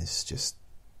 I mean, it's just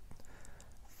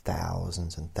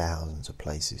thousands and thousands of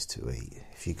places to eat.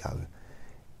 If you go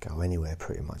anywhere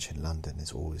pretty much in London,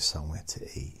 there's always somewhere to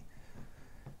eat.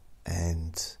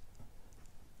 And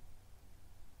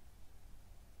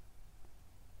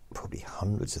probably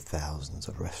hundreds of thousands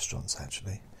of restaurants,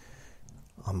 actually.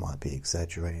 I might be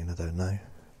exaggerating, I don't know.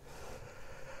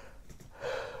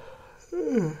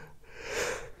 Yeah,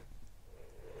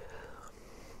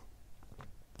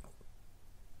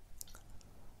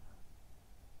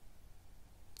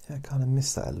 I kind of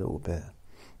miss that a little bit.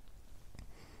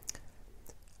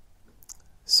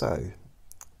 So,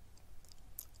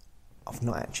 I've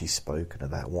not actually spoken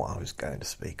about what I was going to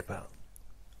speak about,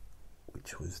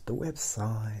 which was the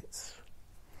websites.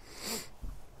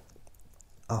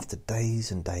 After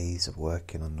days and days of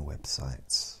working on the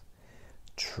websites,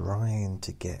 trying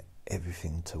to get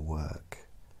everything to work,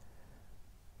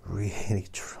 really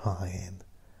trying,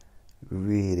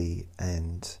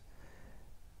 and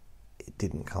it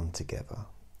didn't come together.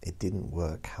 It didn't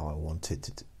work how I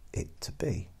wanted it to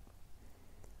be.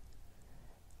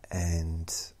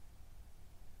 And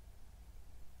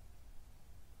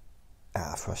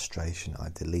out of frustration, I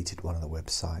deleted one of the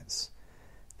websites,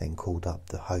 then called up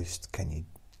the host, can you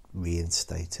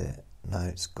reinstate it? No,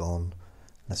 it's gone,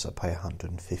 unless I pay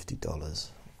 $150.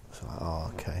 So,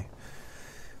 oh, okay.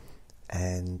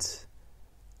 And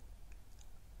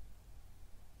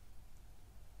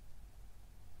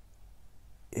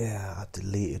yeah, I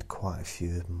deleted quite a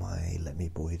few of my Let Me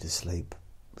Bore You to Sleep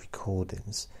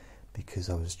recordings because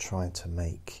I was trying to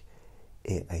make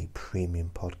it a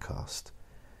premium podcast.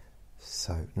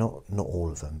 So not all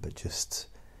of them, but just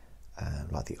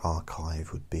like the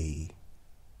archive would be,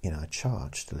 you know, a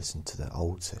charge to listen to the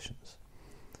old sessions.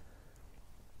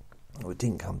 Well, it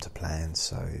didn't come to plan,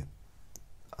 so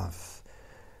I've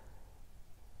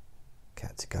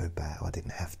had to go back. Well, I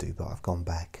didn't have to, but I've gone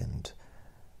back and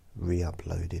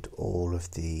re-uploaded all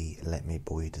of the Let Me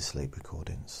Bore You to Sleep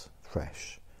recordings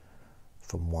fresh,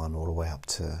 from 1 all the way up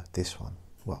to this one.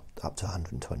 Well, up to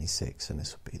 126, and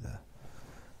this will be the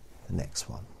next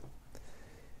one.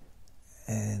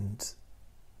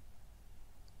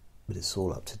 But it's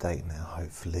all up to date now,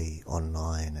 hopefully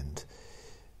online, and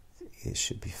it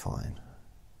should be fine.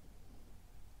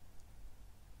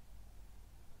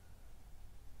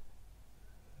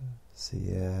 So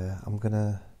yeah,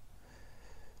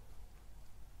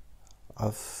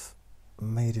 I've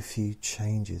made a few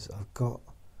changes.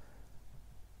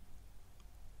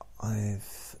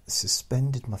 I've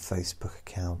suspended my Facebook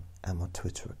account and my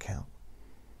Twitter account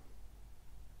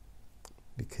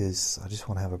because I just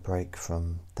want to have a break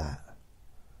from that.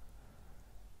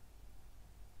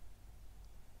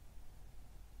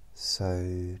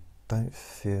 So don't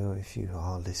feel, if you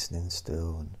are listening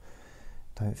still, and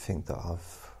don't think that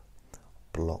I've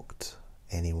blocked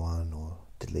anyone or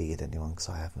deleted anyone, because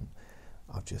I haven't.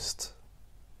 I've just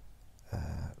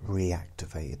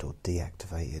reactivated or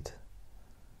deactivated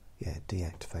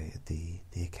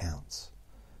the accounts.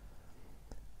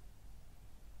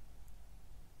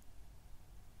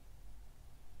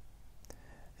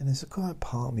 And there's a kind of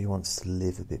part of me wants to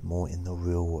live a bit more in the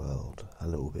real world, a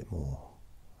little bit more.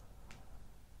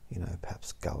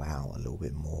 Perhaps go out a little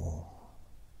bit more.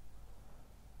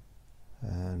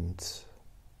 And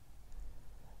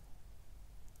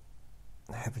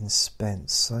having spent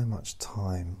so much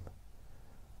time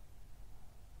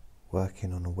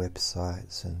working on the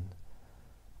websites and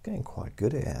getting quite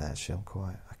good at it, actually,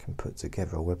 I can put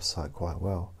together a website quite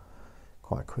well,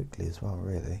 quite quickly as well,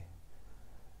 really.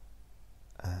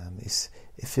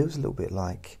 It feels a little bit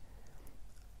like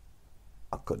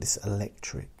I've got this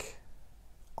electric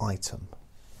item,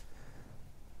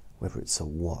 whether it's a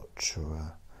watch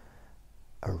or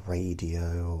a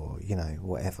radio or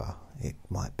whatever it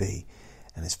might be,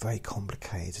 and it's very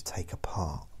complicated to take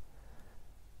apart,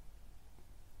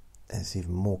 and it's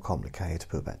even more complicated to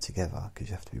put back together because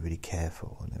you have to be really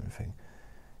careful and everything.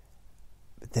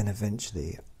 But then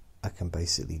eventually I can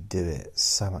basically do it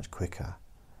so much quicker,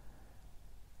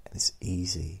 and it's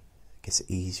easy. It gets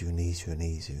easier and easier and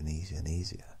easier and easier and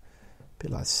easier. A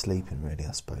bit like sleeping, really,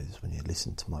 I suppose, when you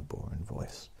listen to my boring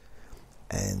voice.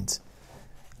 And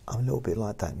I'm a little bit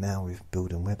like that now with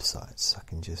building websites.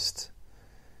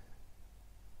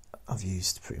 I've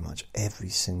used pretty much every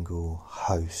single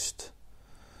host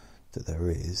that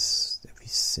there is, every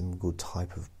single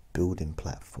type of building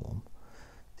platform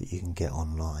that you can get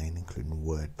online, including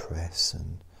WordPress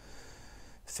and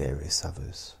various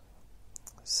others.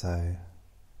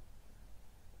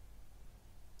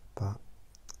 But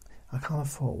I kind of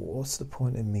thought, what's the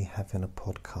point in me having a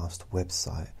podcast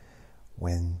website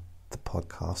when the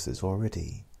podcast is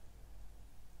already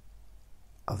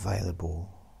available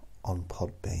on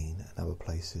Podbean and other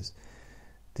places?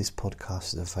 This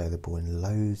podcast is available in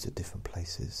loads of different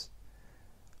places,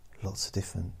 lots of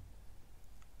different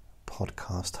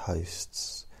podcast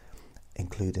hosts,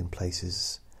 including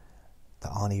places that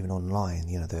aren't even online.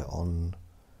 They're on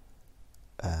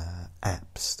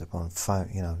apps, they're on phone,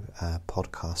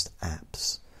 podcast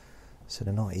apps, so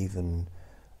they're not even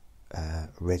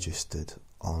registered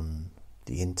on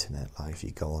the internet. Like if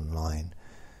you go online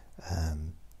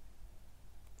and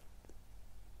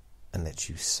lets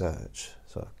you search,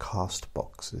 so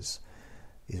Castbox is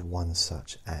one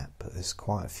such app, but there's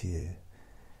quite a few,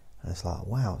 and it's like,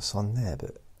 wow, it's on there,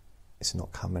 but it's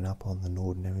not coming up on an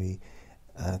ordinary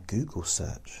Google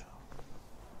search.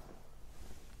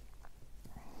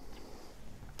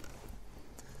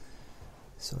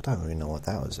 So I don't really know what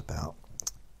that was about.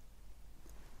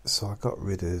 So I got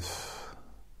rid of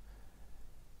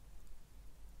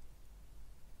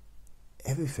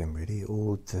everything, really.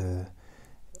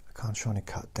 I'm trying to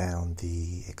cut down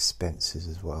the expenses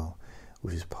as well,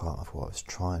 which is part of what I was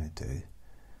trying to do.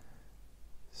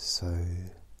 So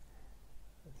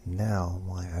now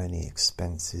my only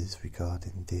expenses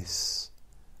regarding this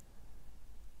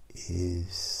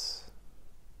is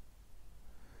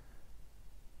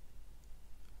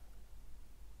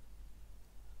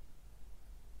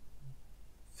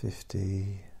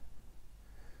 $50,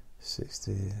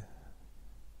 $60,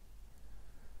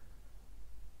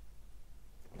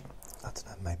 I don't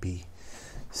know, maybe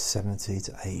 $70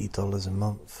 to $80 a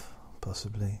month,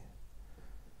 possibly.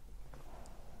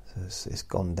 So it's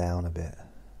gone down a bit.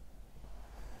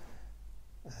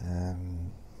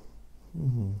 I'm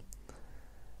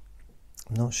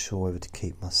not sure whether to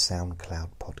keep my SoundCloud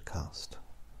podcast,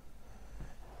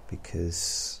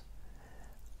 because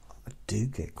I do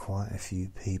get quite a few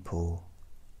people,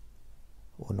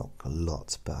 well, not a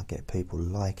lot, but I get people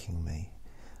liking me,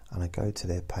 and I go to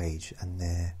their page and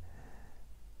they're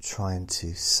trying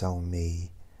to sell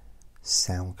me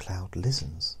SoundCloud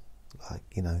listens, like,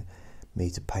 me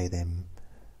to pay them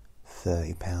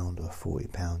 £30 or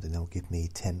 £40 and they'll give me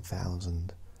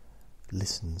 10,000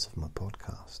 listens of my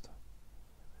podcast.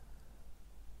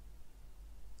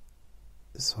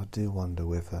 So I do wonder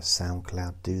whether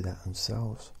SoundCloud do that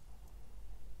themselves,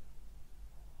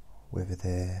 whether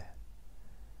they're...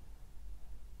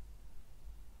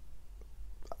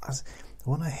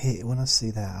 When I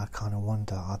see that, I kind of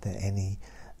wonder, are there any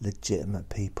legitimate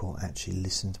people actually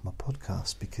listen to my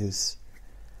podcast? Because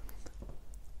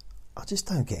I just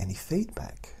don't get any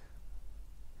feedback.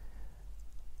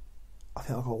 I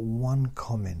think I got one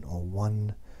comment or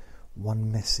one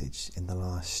message in the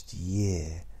last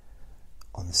year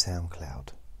on SoundCloud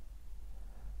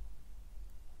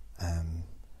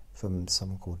from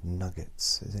someone called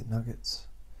Nuggets. Is it Nuggets?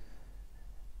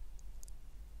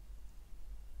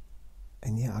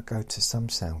 And yeah, I go to some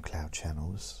SoundCloud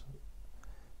channels,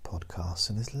 podcasts,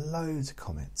 and there's loads of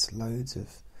comments, loads of.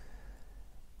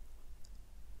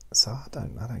 So I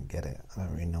don't get it. I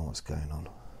don't really know what's going on.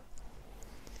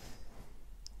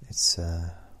 It's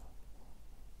I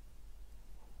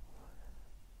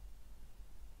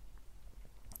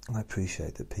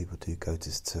appreciate that people do go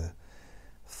to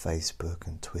Facebook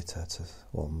and Twitter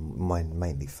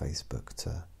mainly Facebook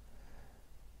to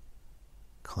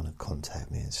kind of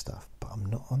contact me and stuff, but I'm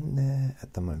not on there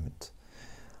at the moment.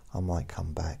 I might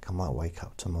come back. I might wake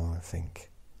up tomorrow and think,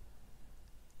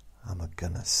 I'm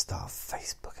gonna start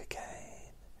Facebook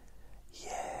again.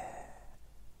 Yeah,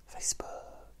 Facebook.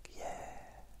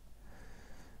 Yeah,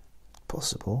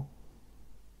 possible.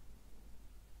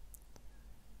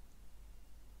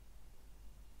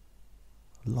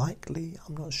 Likely,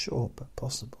 I'm not sure, but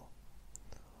possible.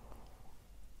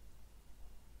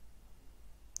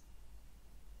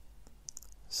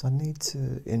 So I need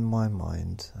to, in my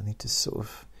mind, I need to sort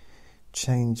of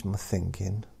change my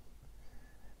thinking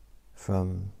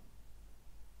from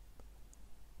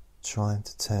trying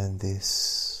to turn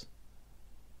this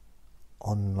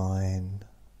online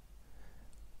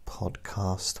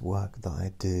podcast work that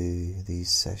I do, these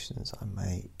sessions I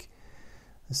make,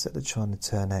 instead of trying to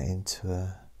turn that into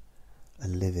a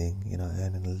living,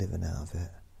 earning a living out of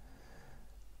it,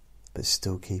 but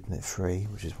still keeping it free,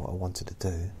 which is what I wanted to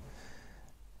do,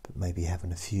 but maybe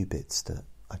having a few bits that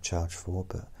I charge for,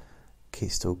 but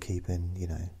still keeping,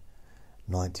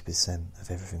 90%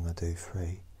 of everything I do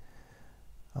free.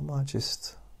 I think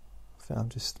I'm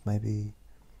just maybe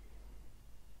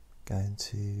going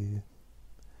to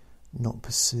not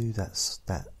pursue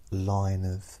that line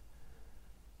of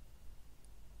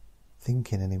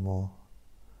thinking anymore,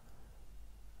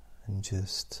 and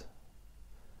just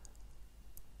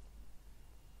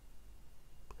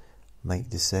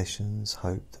make the sessions,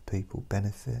 hope that people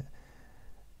benefit.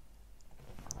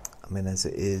 I mean, as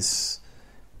it is,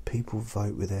 people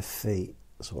vote with their feet.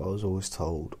 That's what I was always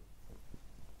told.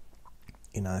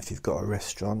 If you've got a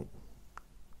restaurant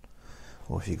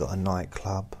or if you've got a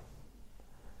nightclub,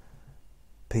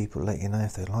 people let you know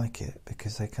if they like it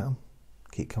because they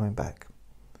keep coming back.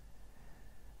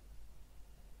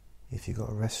 If you've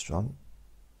got a restaurant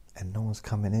and no one's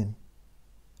coming in,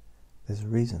 there's a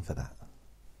reason for that.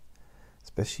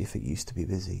 Especially if it used to be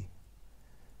busy.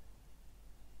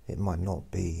 It might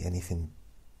not be anything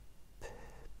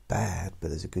bad, but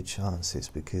there's a good chance it's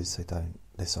because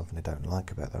there's something they don't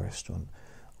like about the restaurant,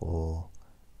 or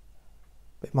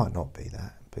it might not be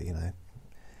that, but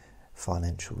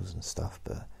financials and stuff.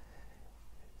 But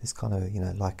it's kind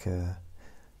of like a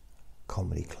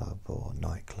comedy club or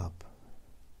nightclub,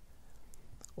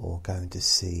 or going to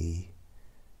see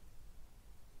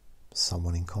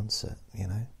someone in concert.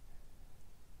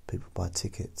 People buy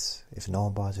tickets. If no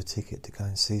one buys a ticket to go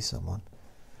and see someone,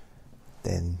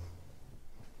 then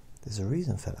there's a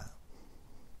reason for that.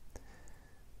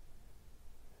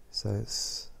 So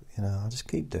it's, I'll just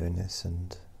keep doing this,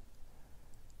 and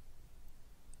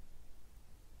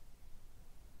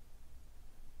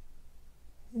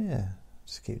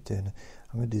just keep doing it.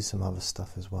 I'm going to do some other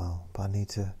stuff as well, but I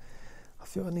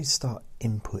feel I need to start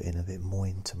inputting a bit more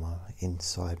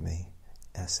inside me.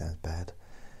 That sounds bad.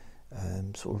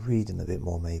 Sort of reading a bit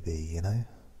more, maybe,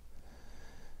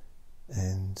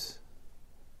 and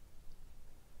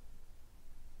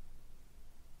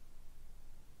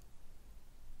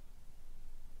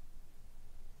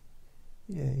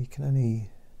you can only,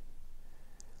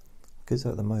 because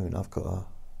at the moment I've got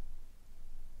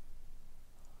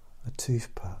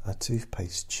a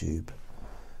toothpaste tube,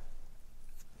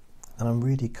 and I'm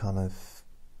really kind of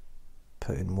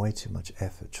putting way too much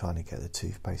effort trying to get the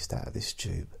toothpaste out of this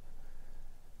tube,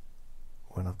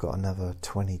 when I've got another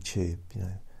 20 tube,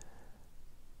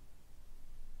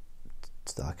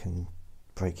 that I can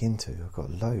break into. I've got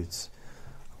loads.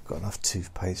 I've got enough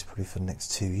toothpaste probably for the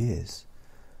next 2 years.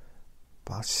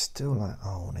 But I still I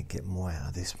want to get more out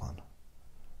of this one.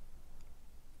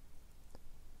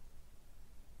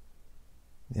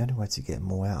 The only way to get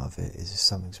more out of it is if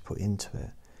something's put into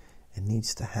it. It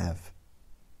needs to have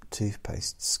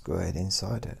toothpaste squared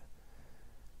inside it.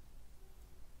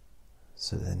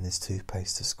 So then there's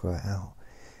toothpaste to squirt out.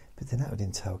 But then that would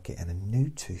entail getting a new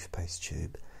toothpaste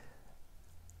tube,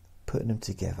 putting them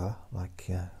together like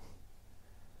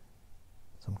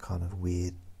some kind of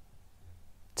weird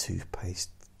toothpaste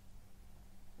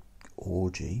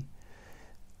orgy,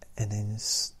 and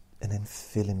then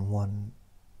filling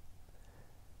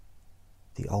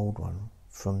the old one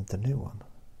from the new one.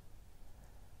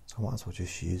 So I might as well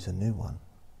just use a new one.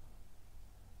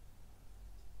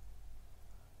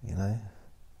 You know?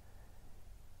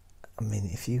 I mean,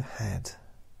 if you had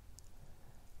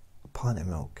a pint of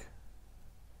milk,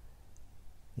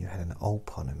 you had an old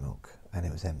pint of milk and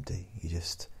it was empty, it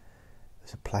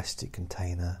was a plastic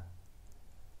container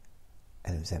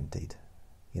and it was emptied.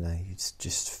 You know, you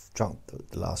just drunk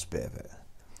the last bit of it.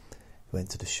 You went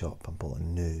to the shop and bought a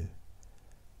new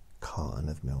carton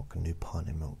of milk, a new pint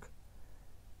of milk.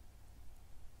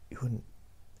 You wouldn't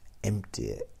empty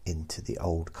it into the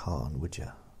old carton, would you?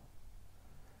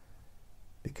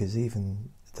 Because even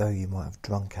though you might have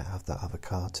drunk out of that other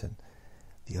carton,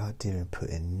 the idea of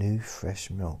putting new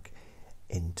fresh milk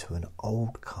into an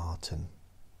old carton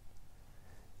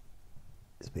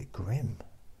is a bit grim.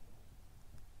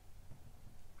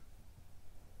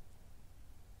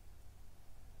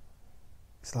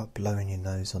 It's like blowing your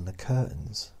nose on the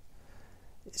curtains.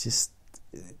 It just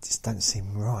don't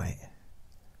seem right.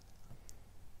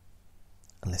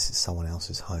 Unless it's someone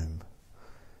else's home.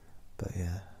 But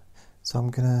yeah. So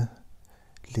I'm going to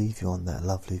leave you on that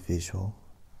lovely visual.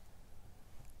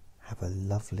 Have a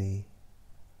lovely,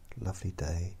 lovely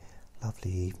day,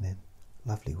 lovely evening,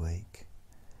 lovely week.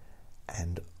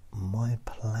 And my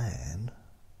plan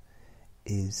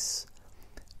is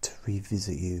to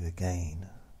revisit you again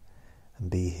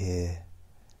and be here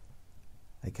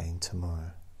again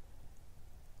tomorrow.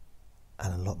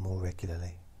 And a lot more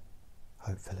regularly,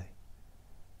 hopefully.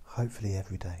 Hopefully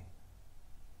every day.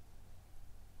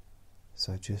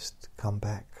 So just come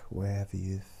back wherever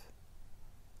you've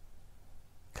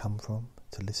come from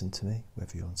to listen to me,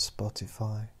 whether you're on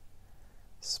Spotify,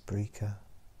 Spreaker,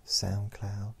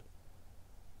 SoundCloud,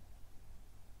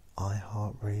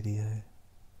 iHeartRadio,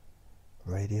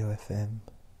 Radio FM,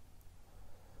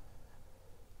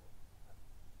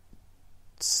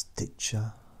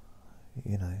 Stitcher,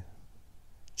 you know,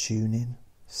 TuneIn,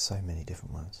 so many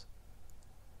different ones.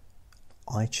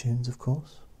 iTunes, of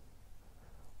course,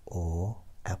 or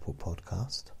Apple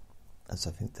Podcast, as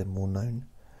I think they're more known.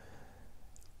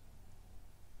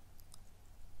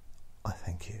 I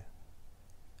thank you.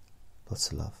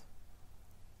 Lots of love.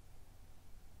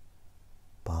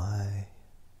 Bye.